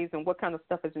was raised and what kind of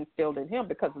stuff is instilled in him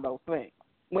because of those things.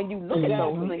 When you look at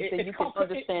those things, then you can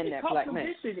understand that black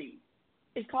man.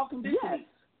 It's called conditioning.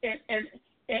 And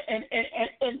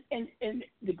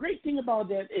the great thing about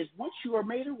that is once you are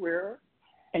made aware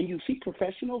and you seek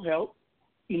professional help,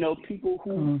 you know, people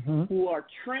who are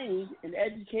trained and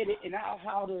educated in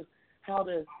how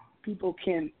the people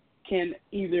can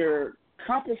either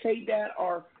compensate that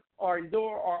or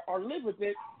endure or live with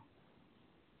it,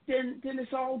 then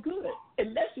it's all good.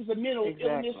 Unless it's a mental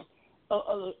illness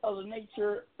of the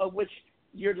nature of which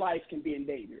your life can be in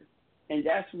danger. And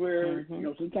that's where, you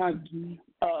know, sometimes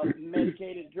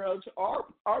medicated drugs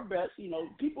are best. You know,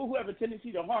 people who have a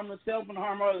tendency to harm themselves and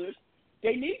harm others,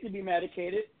 they need to be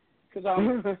medicated. Because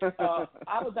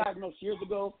I was diagnosed years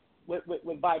ago with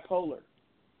bipolar,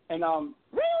 and and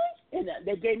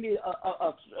they gave me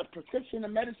a prescription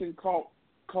of medicine called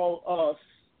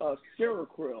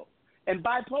Seroquel. And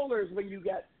bipolar is when you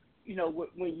got, you know,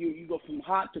 when you go from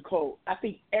hot to cold. I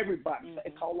think everybody,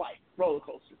 it's called life, roller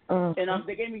coaster. And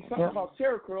they gave me something called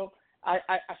Seroquel. I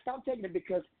stopped taking it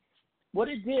because what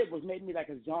it did was made me like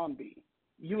a zombie.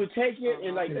 You would take it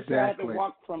and like let's say I had to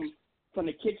walk from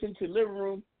the kitchen to the living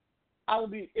room.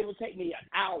 It would take me an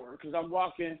hour because I'm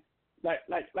walking like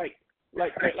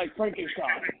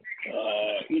Frankenstein,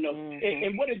 you know.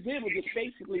 And what it did was just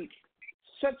basically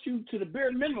set you to the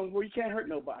bare minimum where you can't hurt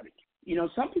nobody. You know,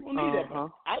 some people need that,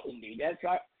 but I didn't need that.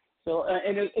 But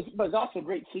it's also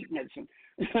great sleep medicine.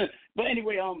 But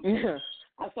anyway,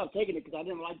 I stopped taking it because I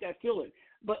didn't like that feeling.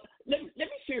 But let me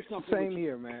share something. Same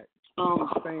here, Matt.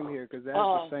 Same here, because that's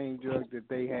the same drug that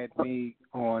they had me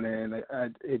on, and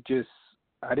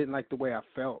I didn't like the way I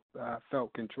felt. I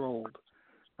felt controlled.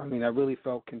 I mean, I really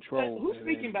felt controlled. Who's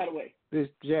speaking, by the way? This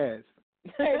Jazz.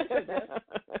 Hey, what's up, Dad?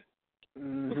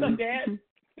 What's up, Dad?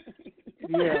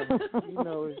 Yeah, you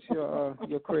know, it's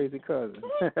your crazy cousin.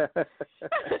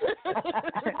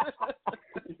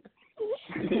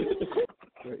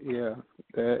 But yeah,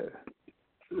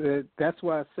 that's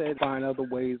why I said find other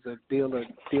ways of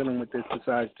dealing with this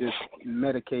besides just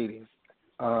medicating,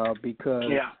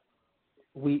 because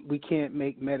we can't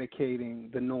make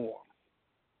medicating the norm,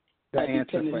 the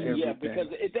answer for everything. Yeah, because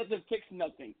it doesn't fix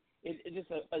nothing. It's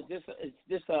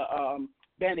just a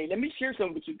Band-Aid. Let me share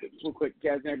something with you real quick,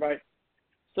 guys and everybody.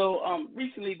 So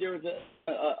recently there was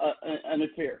an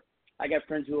affair. I got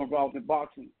friends who are involved in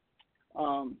boxing.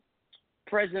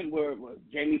 Present were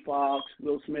Jamie Foxx,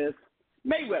 Will Smith,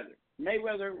 Mayweather.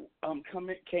 Mayweather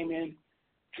came in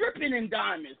dripping in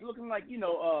diamonds, looking like, you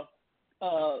know,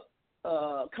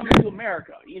 coming to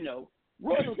America, you know,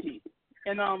 royalty.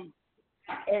 And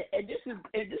this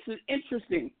is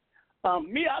interesting.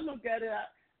 Me, I look at it,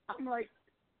 I'm like,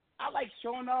 I like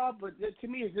showing off, but to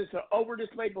me it's just an over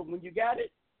display. But when you got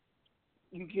it,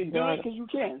 you can do it because you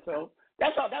can. So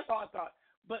that's all I thought.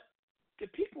 But the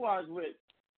people I was with,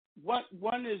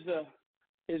 one is a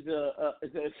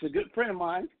good friend of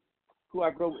mine who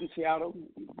I grew up in Seattle,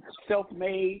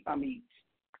 self-made. I mean,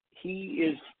 he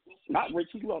is not rich;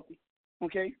 he's wealthy.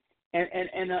 Okay, and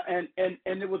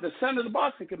it was the son of the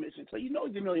boxing commission, so you know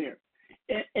he's a millionaire.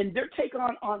 And their take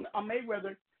on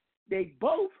Mayweather, they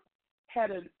both had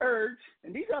an urge,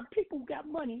 and these are people who got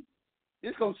money.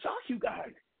 This is gonna shock you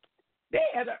guys. They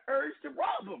had an urge to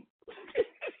rob him.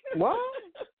 What?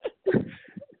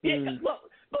 Yeah, but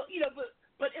you know,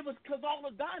 but it was because all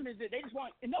the diamonds that they just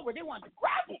they wanted to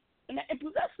grab them and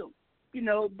possess them. You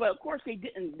know, but of course they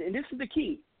didn't. And this is the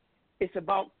key. It's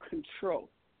about control.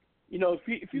 You know,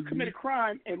 if you commit a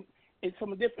crime and it's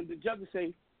something different, the judge will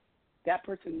say that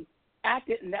person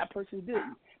acted and that person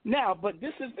didn't. Now, but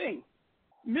this is the thing.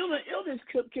 Mental illness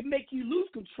can make you lose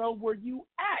control where you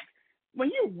act. When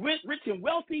you're rich and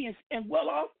wealthy and well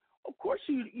off, of course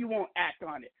you won't act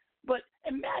on it. But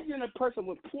imagine a person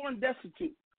with poor and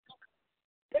destitute.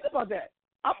 Think about that.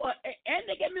 And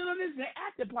they get mental illness and they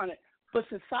act upon it. but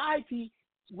society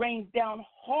rains down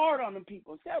hard on them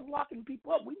people. Instead of locking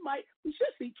people up, we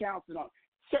should see counseling on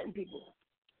certain people.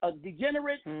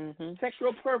 Degenerate,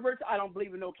 sexual perverts, I don't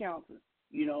believe in no counseling.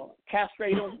 You know,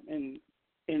 castrate them and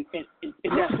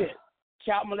that's it.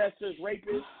 Child molesters,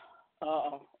 rapists,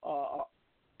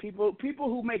 people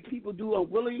who make people do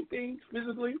unwilling things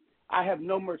physically, I have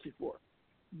no mercy for.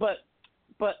 But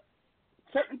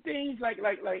certain things like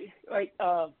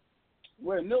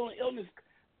where mental illness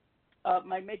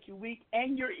might make you weak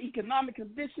and your economic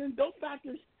condition, those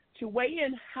factors should weigh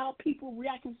in how people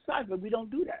react in society, but we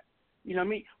don't do that. You know what I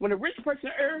mean? When a rich person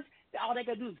errs, all they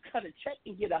got to do is cut a check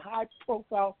and get a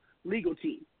high-profile legal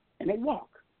team, and they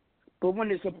walk. But when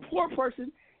it's a poor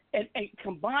person and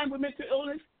combined with mental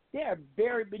illness, they are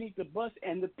buried beneath the bus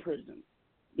and the prison.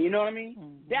 You know what I mean?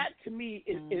 Mm-hmm. That, to me,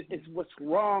 is what's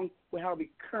wrong with how we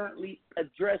currently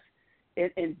address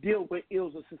and deal with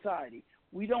ills of society.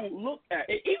 We don't look at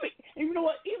it. You know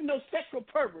what? Even those sexual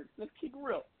perverts, let's keep it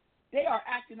real, they are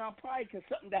acting on pride because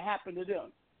something that happened to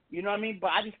them. You know what I mean?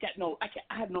 But I just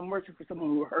I have no mercy for someone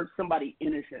who hurt somebody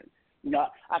innocent. You know,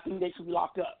 I think they should be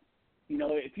locked up. You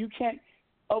know, if you can't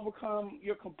overcome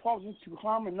your compulsion to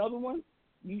harm another one,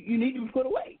 you need to be put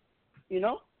away. You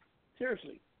know?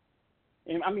 Seriously.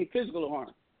 And I mean physical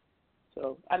harm.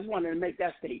 So I just wanted to make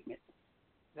that statement.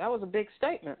 That was a big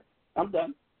statement. I'm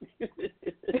done. Who's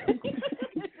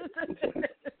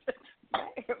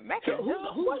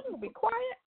be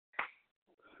quiet?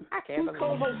 I can't believe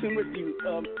co-hosting with you?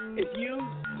 It's you,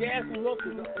 Jazz, and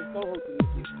Wilson is co-hosting with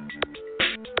you.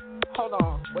 Hold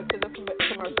on. Wait till the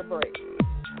commercial break.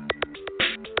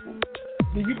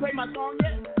 Did you play my song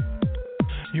yet?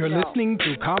 You're listening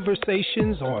to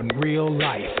Conversations on Real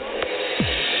Life.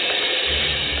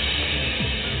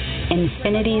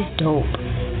 Infinity's Dope,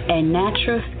 a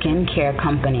natural skincare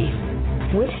company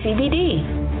with CBD.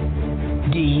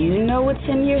 Do you know what's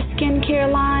in your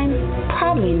skincare line?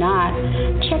 Probably not.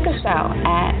 Check us out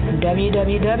at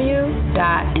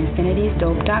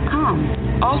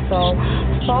www.infinitiesdope.com. Also,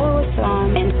 follow us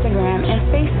on Instagram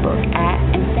and Facebook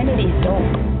at Infinity's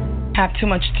Dope. Have too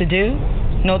much to do?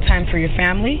 No time for your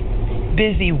family?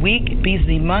 Busy week,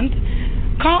 busy month?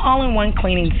 Call All-in-One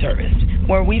Cleaning Service,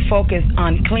 where we focus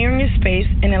on clearing your space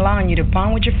and allowing you to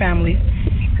bond with your family.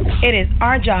 It is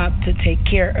our job to take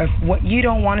care of what you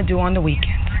don't want to do on the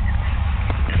weekends.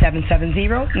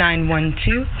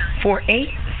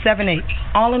 770-912-4878.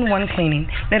 All-in-One Cleaning.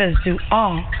 Let us do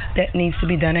all that needs to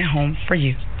be done at home for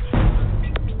you.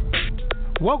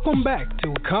 Welcome back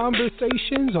to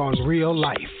Conversations on Real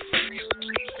Life.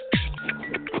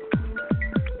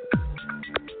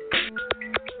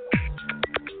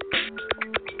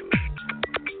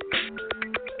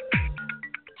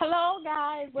 Hello,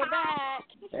 guys. We're back.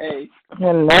 Hey.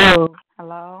 Hello.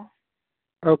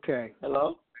 Okay.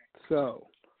 Hello. So.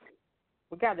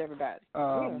 We got everybody.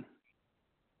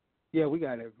 Yeah, we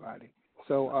got everybody.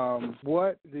 So,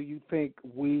 what do you think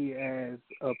we as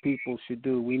people should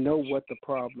do? We know what the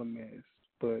problem is,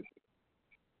 but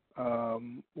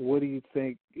what do you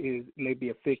think is maybe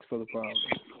a fix for the problem?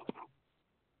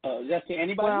 Is that to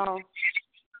anybody?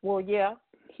 Well, yeah.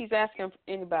 He's asking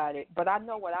anybody, but I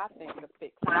know what I think the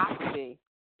fix should be.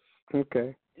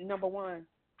 Okay. Number one,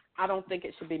 I don't think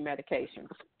it should be medication.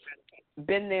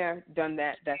 Been there, done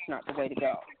that. That's not the way to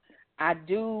go. I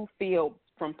do feel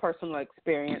from personal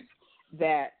experience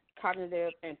that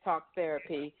cognitive and talk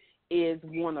therapy is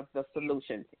one of the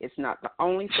solutions. It's not the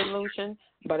only solution,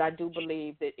 but I do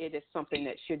believe that it is something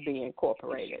that should be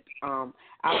incorporated.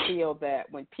 I feel that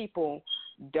when people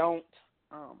don't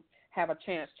have a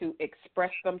chance to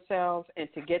express themselves and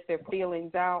to get their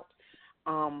feelings out,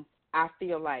 I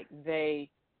feel like they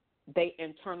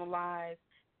internalize,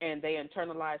 and they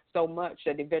internalize so much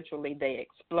that eventually they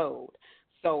explode.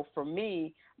 So for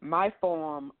me, my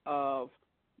form of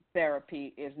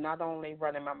therapy is not only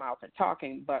running my mouth and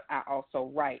talking, but I also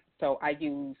write. So I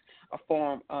use a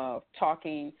form of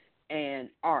talking and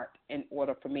art in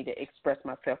order for me to express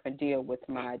myself and deal with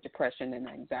my depression and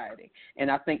anxiety. And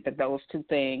I think that those two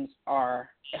things are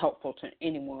helpful to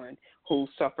anyone who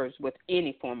suffers with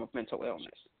any form of mental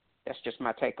illness. That's just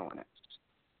my take on it.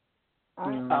 I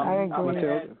agree. I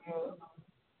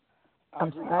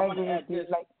agree with you.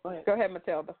 Go ahead,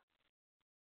 Matilda.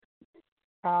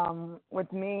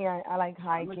 With me, I like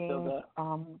hiking.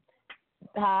 Hi,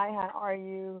 how are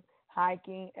you?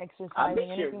 Hiking, exercising. I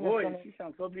miss your voice. You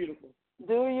sound so beautiful.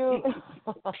 Do you?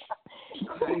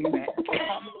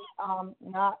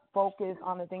 Not focus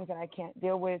on the things that I can't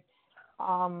deal with.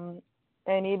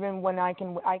 And even when I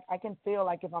can feel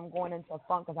like if I'm going into a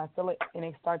funk, because I feel it and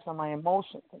it starts on my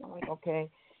emotions. And I'm like, okay,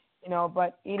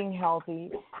 but eating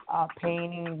healthy,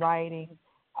 painting, writing,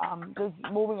 just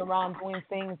moving around, doing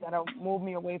things that'll move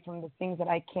me away from the things that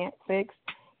I can't fix,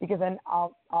 because then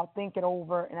I'll think it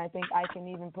over, and I think I can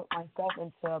even put myself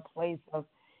into a place of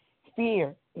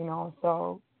fear,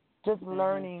 So just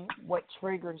learning what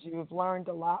triggers you. I've learned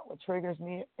a lot what triggers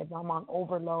me. If I'm on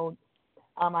overload,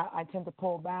 I tend to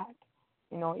pull back.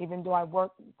 Even though I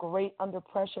work great under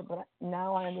pressure, but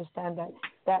now I understand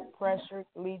that pressure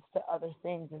leads to other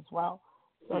things as well.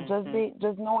 So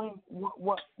just knowing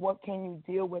what can you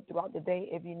deal with throughout the day.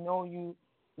 If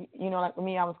like for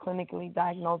me, I was clinically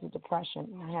diagnosed with depression.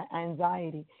 I had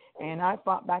anxiety, and I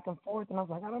fought back and forth, and I was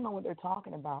like, I don't know what they're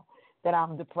talking about, that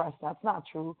I'm depressed. That's not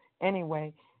true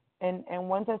anyway. And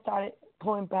once I started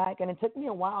pulling back, and it took me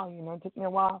a while,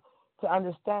 to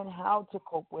understand how to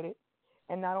cope with it.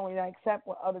 And not only that, accept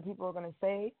what other people are going to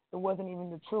say, it wasn't even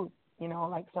the truth.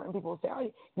 Like certain people say, oh,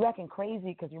 you're acting crazy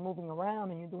because you're moving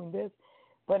around and you're doing this.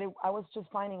 But I was just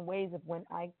finding ways of when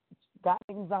I got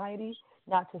anxiety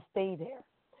not to stay there.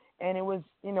 And it was,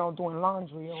 doing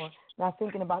laundry or not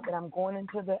thinking about that I'm going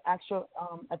into the actual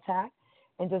attack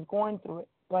and just going through it.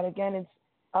 But again, it's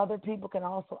other people can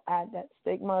also add that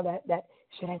stigma that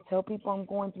should I tell people I'm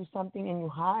going through something, and you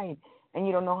hide and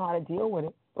you don't know how to deal with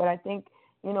it. But I think,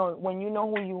 when you know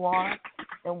who you are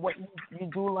and what you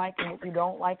do like and what you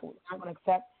don't like, what you don't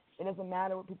accept, it doesn't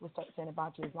matter what people start saying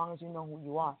about you as long as you know who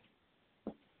you are.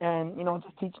 And,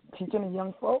 just teaching the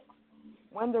young folks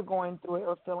when they're going through it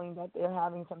or feeling that they're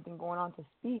having something going on to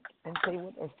speak and say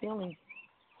what they're feeling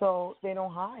so they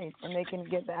don't hide and they can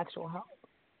get the actual help.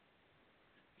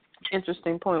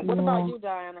 Interesting point. What about you,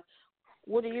 Diana?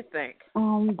 What do you think?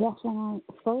 Definitely.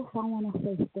 First, I want to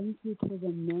say thank you to the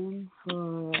men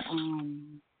for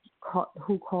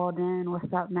who called in.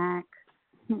 What's up, Mac?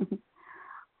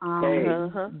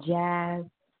 Jazz,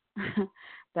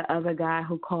 the other guy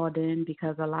who called in,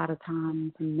 because a lot of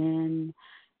times men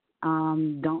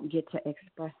don't get to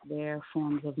express their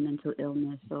forms of mental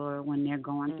illness, or when they're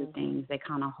going through things, they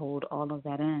kind of hold all of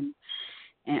that in.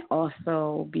 And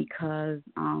also because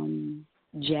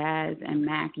Jazz and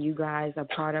Mac, you guys are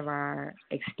part of our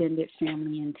extended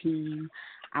family and team,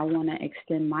 I want to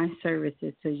extend my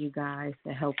services to you guys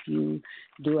to help you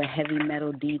do a heavy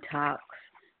metal detox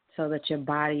so that your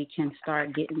body can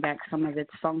start getting back some of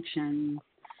its functions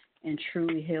and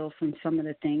truly heal from some of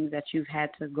the things that you've had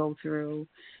to go through,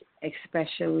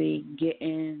 especially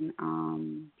getting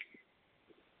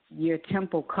your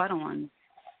temple cut on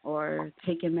or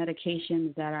taking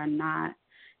medications that are not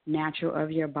natural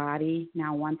of your body.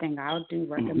 Now, one thing I do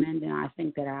recommend, and I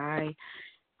think that I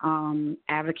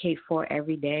advocate for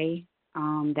every day,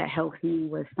 that helps me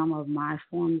with some of my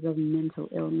forms of mental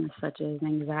illness, such as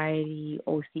anxiety,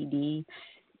 OCD.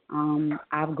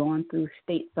 I've gone through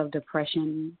states of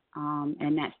depression,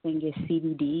 and that thing is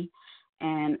CBD.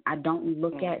 And I don't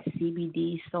look at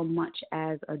CBD so much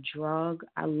as a drug.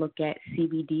 I look at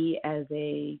CBD as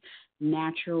a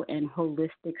natural and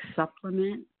holistic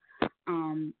supplement,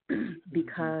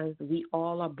 because we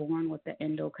all are born with the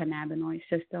endocannabinoid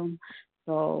system.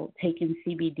 So taking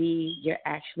CBD, you're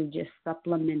actually just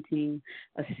supplementing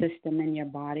a system in your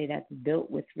body that's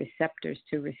built with receptors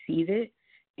to receive it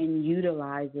and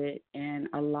utilize it. And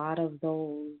a lot of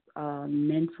those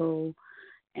mental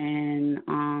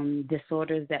and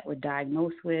disorders that we're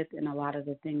diagnosed with, and a lot of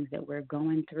the things that we're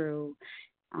going through,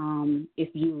 if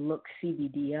you look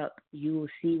CBD up, you will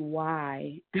see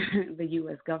why the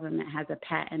U.S. government has a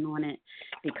patent on it,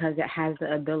 because it has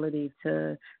the ability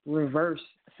to reverse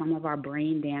some of our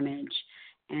brain damage.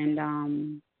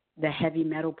 And the heavy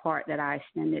metal part that I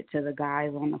extended to the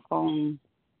guys on the phone,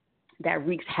 that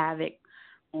wreaks havoc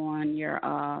on your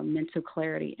mental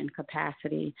clarity and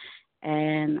capacity.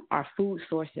 And our food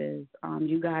sources,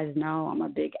 you guys know I'm a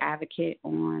big advocate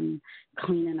on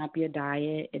cleaning up your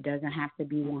diet. It doesn't have to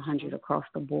be 100 across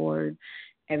the board.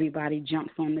 Everybody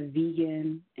jumps on the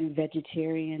vegan and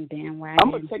vegetarian bandwagon. I'm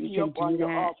going to take you up on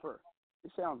your offer.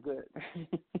 It sounds good.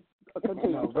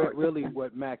 No, really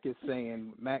what Mac is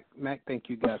saying, Mac think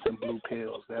you got some blue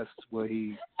pills. That's what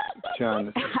he's trying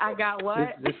to say. I got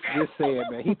what? Just say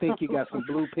it, man. He think you got some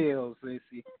blue pills,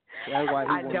 Lacey. That's why he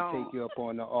want to take you up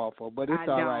on the offer. But it's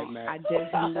all right, Mac. I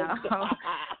just know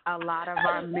a lot of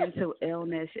our mental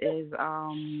illness is,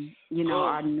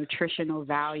 our nutritional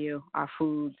value, our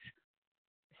foods.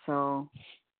 So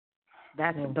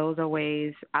those are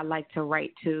ways. I like to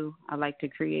write too. I like to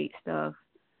create stuff.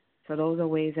 So those are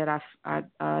ways that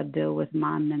I deal with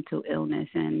my mental illness.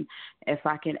 And if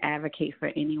I can advocate for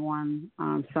anyone,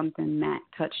 something Matt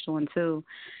touched on too,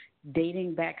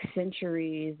 dating back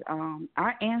centuries,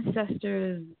 our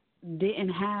ancestors didn't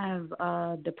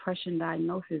have depression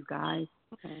diagnosis, guys.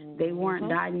 They weren't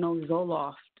diagnosed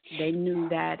Zoloft. They knew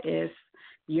that if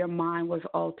your mind was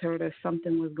altered or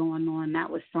something was going on, that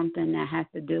was something that had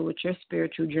to deal with your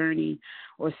spiritual journey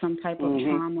or some type of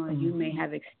trauma you may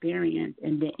have experienced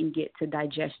and didn't get to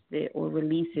digest it or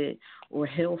release it or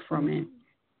heal from it.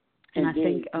 And I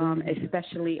think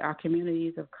especially our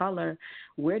communities of color,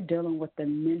 we're dealing with the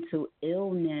mental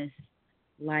illness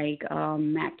like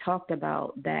Mac talked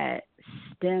about that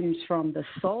stems from the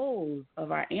souls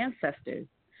of our ancestors.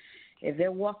 If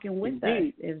they're walking with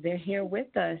us, if they're here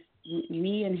with us,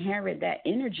 we inherit that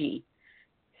energy.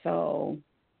 So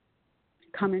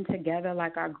coming together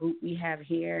like our group we have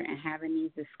here and having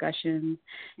these discussions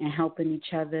and helping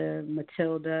each other.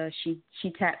 Matilda, she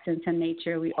taps into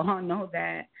nature. We all know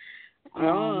that.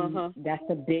 That's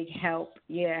a big help.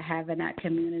 Yeah, having that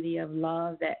community of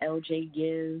love that LJ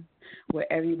gives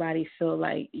where everybody feel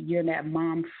like you're that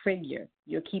mom figure.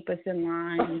 You'll keep us in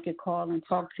line. We could call and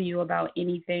talk to you about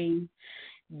anything.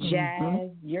 Jazz,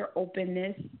 your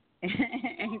openness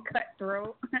and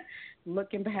cutthroat,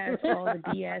 looking past all the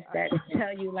BS that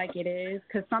tell you like it is.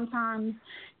 Because sometimes,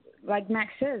 like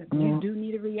Max says, you do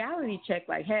need a reality check.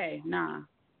 Like, hey, nah,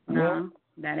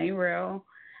 that ain't real.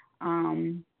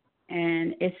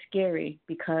 And it's scary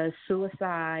because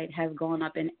suicide has gone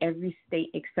up in every state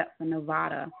except for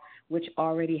Nevada, which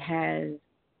already has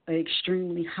an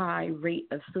extremely high rate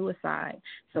of suicide.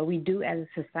 So we do, as a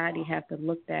society, have to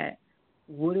look at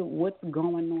what's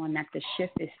going on, that the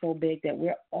shift is so big that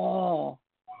we're all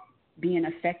being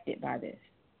affected by this.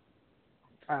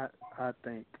 I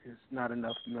think there's not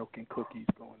enough milk and cookies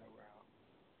going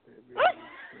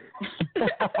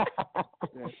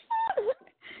around.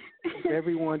 If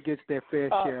everyone gets their fair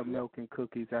share of milk and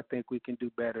cookies, I think we can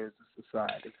do better as a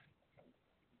society.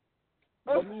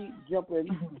 Let me jump in.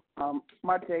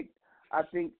 My take, I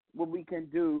think what we can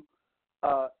do,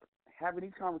 having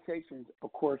these conversations,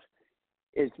 of course,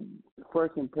 is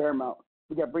first and paramount.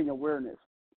 We got to bring awareness.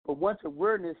 But once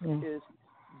awareness is,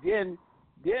 then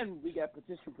we got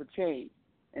petition for change.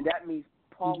 And that means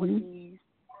policies,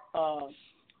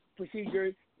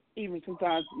 procedures, even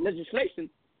sometimes legislation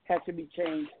has to be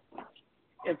changed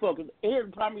and focused. Here's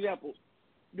a prime example.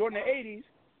 During the 80s,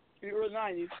 in the early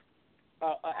 90s,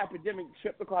 an epidemic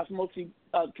swept across mostly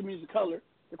communities of color,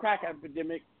 the crack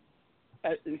epidemic.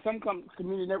 In some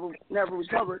communities never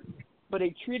recovered, but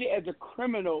they treat it as a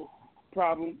criminal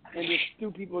problem and just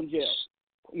threw people in jail.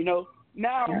 You know,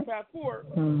 now fast forward,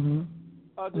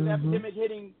 there's an epidemic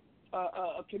hitting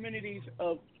communities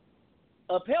of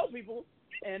pale people,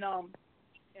 and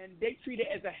they treat it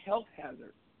as a health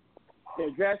hazard. They're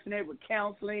addressing it with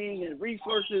counseling and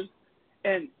resources,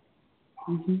 and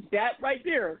that right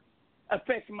there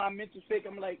affects my mental state.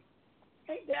 I'm like,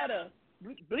 ain't that a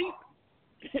bleep?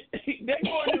 They're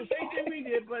going to do the same thing we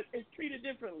did, but it's treated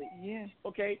differently. Yeah.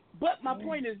 Okay? But my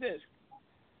point is this.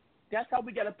 That's how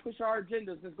we got to push our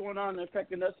agendas that's going on and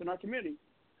affecting us in our community.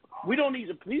 We don't need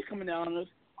the police coming down on us.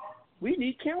 We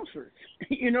need counselors.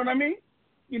 You know what I mean?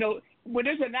 You know, when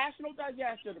there's a national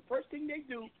disaster, the first thing they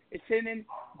do is send in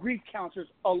grief counselors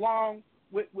along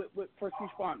with first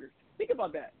responders. Think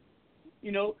about that.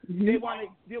 You know, they want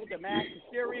to deal with the mass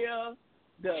hysteria,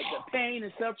 the pain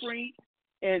and suffering,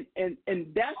 and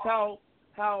that's how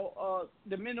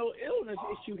the mental illness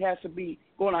issue has to be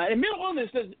going on. And mental illness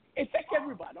affects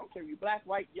everybody. I don't care if you're black,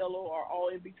 white, yellow, or all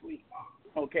in between.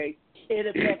 Okay? It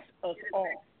affects us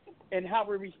all. And how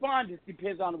we respond just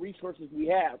depends on the resources we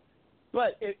have.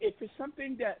 But if it's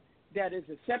something that is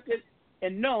accepted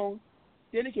and known,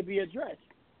 then it can be addressed,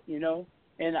 you know.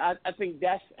 And I think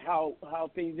that's how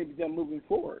things are done moving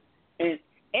forward. And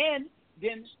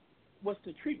then what's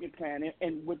the treatment plan?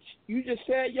 And what you just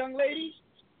said, young lady,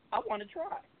 I want to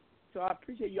try. So I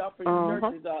appreciate you offering your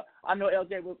nurses. I know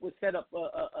LJ would set up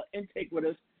an intake with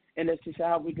us, and that's just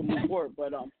how we can move forward.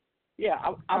 But, I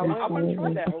want to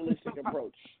try that holistic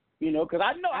approach, you know, because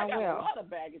I know I got a lot of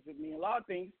baggage with me, a lot of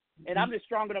things. And I'm just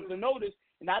strong enough to know this,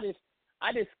 and I just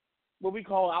what we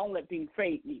call, I don't let things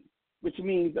fade me, which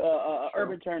means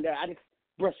urban term that I just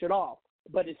brush it off,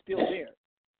 but it's still there.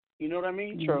 You know what I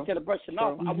mean? True. Instead of brushing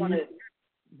off, I want to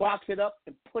box it up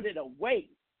and put it away.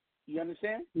 You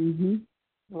understand?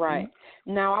 Right.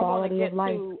 Now I want to get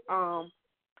to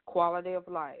quality of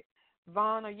life.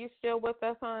 Vaughn, are you still with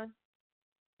us, hon?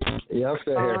 Yeah, I'm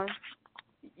still here.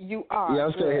 You are. Yeah,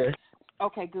 I'm still here.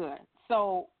 Okay, good.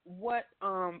 So what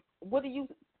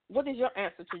is your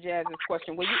answer to Jazz's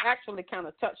question? Well, you actually kind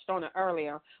of touched on it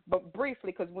earlier, but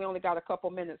briefly, because we only got a couple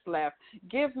minutes left.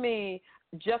 Give me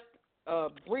just a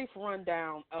brief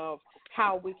rundown of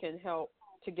how we can help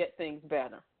to get things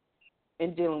better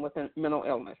in dealing with mental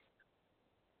illness.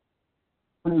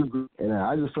 And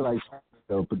I just feel like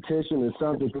the petition is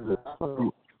something because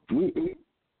we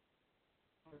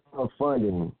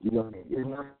funding, you know.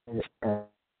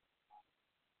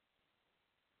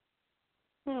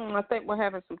 I think we're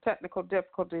having some technical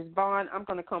difficulties. Vaughn, I'm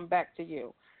going to come back to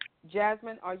you.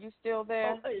 Jasmine, are you still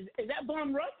there? Oh, is that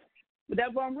Vaughn Ruff? Was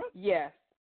that Vaughn Ruff? Yes.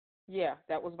 Yeah,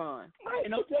 that was Vaughn. Hi,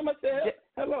 no, tell myself.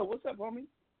 Hello, what's up, homie?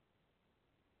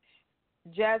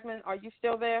 Jasmine, are you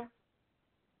still there?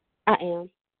 I am.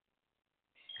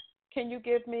 Can you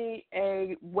give me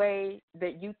a way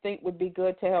that you think would be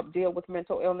good to help deal with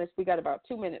mental illness? We got about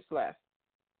 2 minutes left.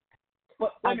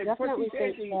 Well, I definitely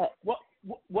think that.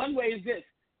 One way is this.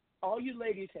 All you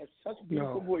ladies have such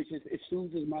beautiful voices, it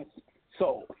soothes my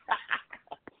soul.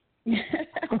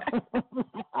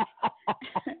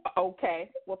 Okay.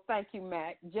 Well, thank you,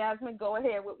 Mac. Jasmine, go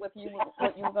ahead with what you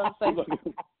were going to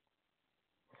say.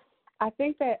 I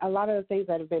think that a lot of the things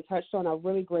that have been touched on are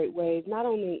really great ways. Not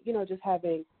only, just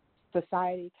having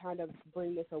society kind of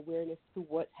bring this awareness to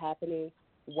what's happening,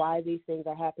 why these things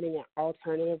are happening in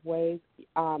alternative ways.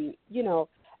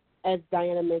 As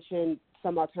Diana mentioned,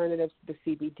 some alternatives, the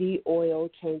CBD oil,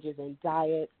 changes in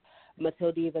diet.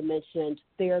 Matilda even mentioned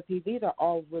therapy. These are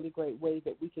all really great ways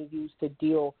that we can use to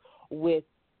deal with,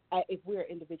 if we're an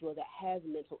individual that has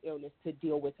mental illness, to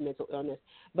deal with mental illness.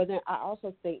 But then I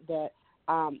also think that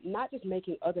not just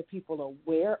making other people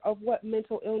aware of what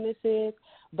mental illness is,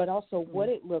 but also what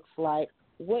it looks like,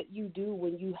 what you do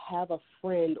when you have a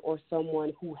friend or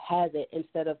someone who has it,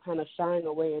 instead of kind of shying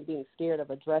away and being scared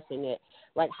of addressing it.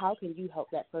 Like, how can you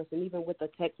help that person, even with a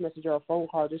text message or a phone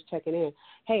call, just checking in?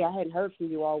 Hey, I hadn't heard from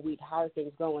you all week. How are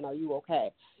things going? Are you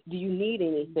okay? Do you need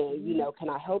anything? Can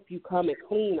I help you come and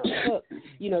clean or cook?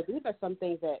 These are some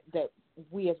things that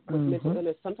we as with mental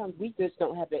illness, sometimes we just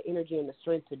don't have the energy and the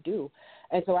strength to do.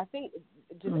 And so I think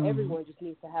just everyone just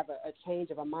needs to have a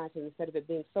change of a mindset. Instead of it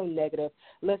being so negative,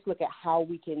 let's look at how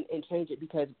we can change it,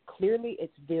 because clearly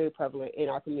it's very prevalent in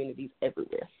our communities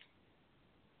everywhere.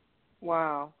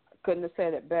 Wow. Couldn't have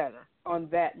said it better. On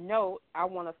that note, I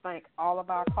want to thank all of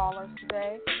our callers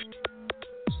today.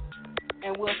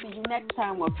 And we'll see you next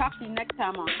time. We'll talk to you next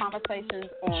time on Conversations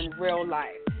on Real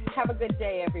Life. Have a good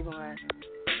day, everyone.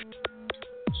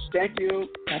 Thank you.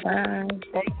 Bye-bye.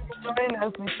 Thank you for joining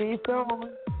us. We'll see you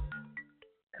soon.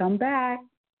 Come back.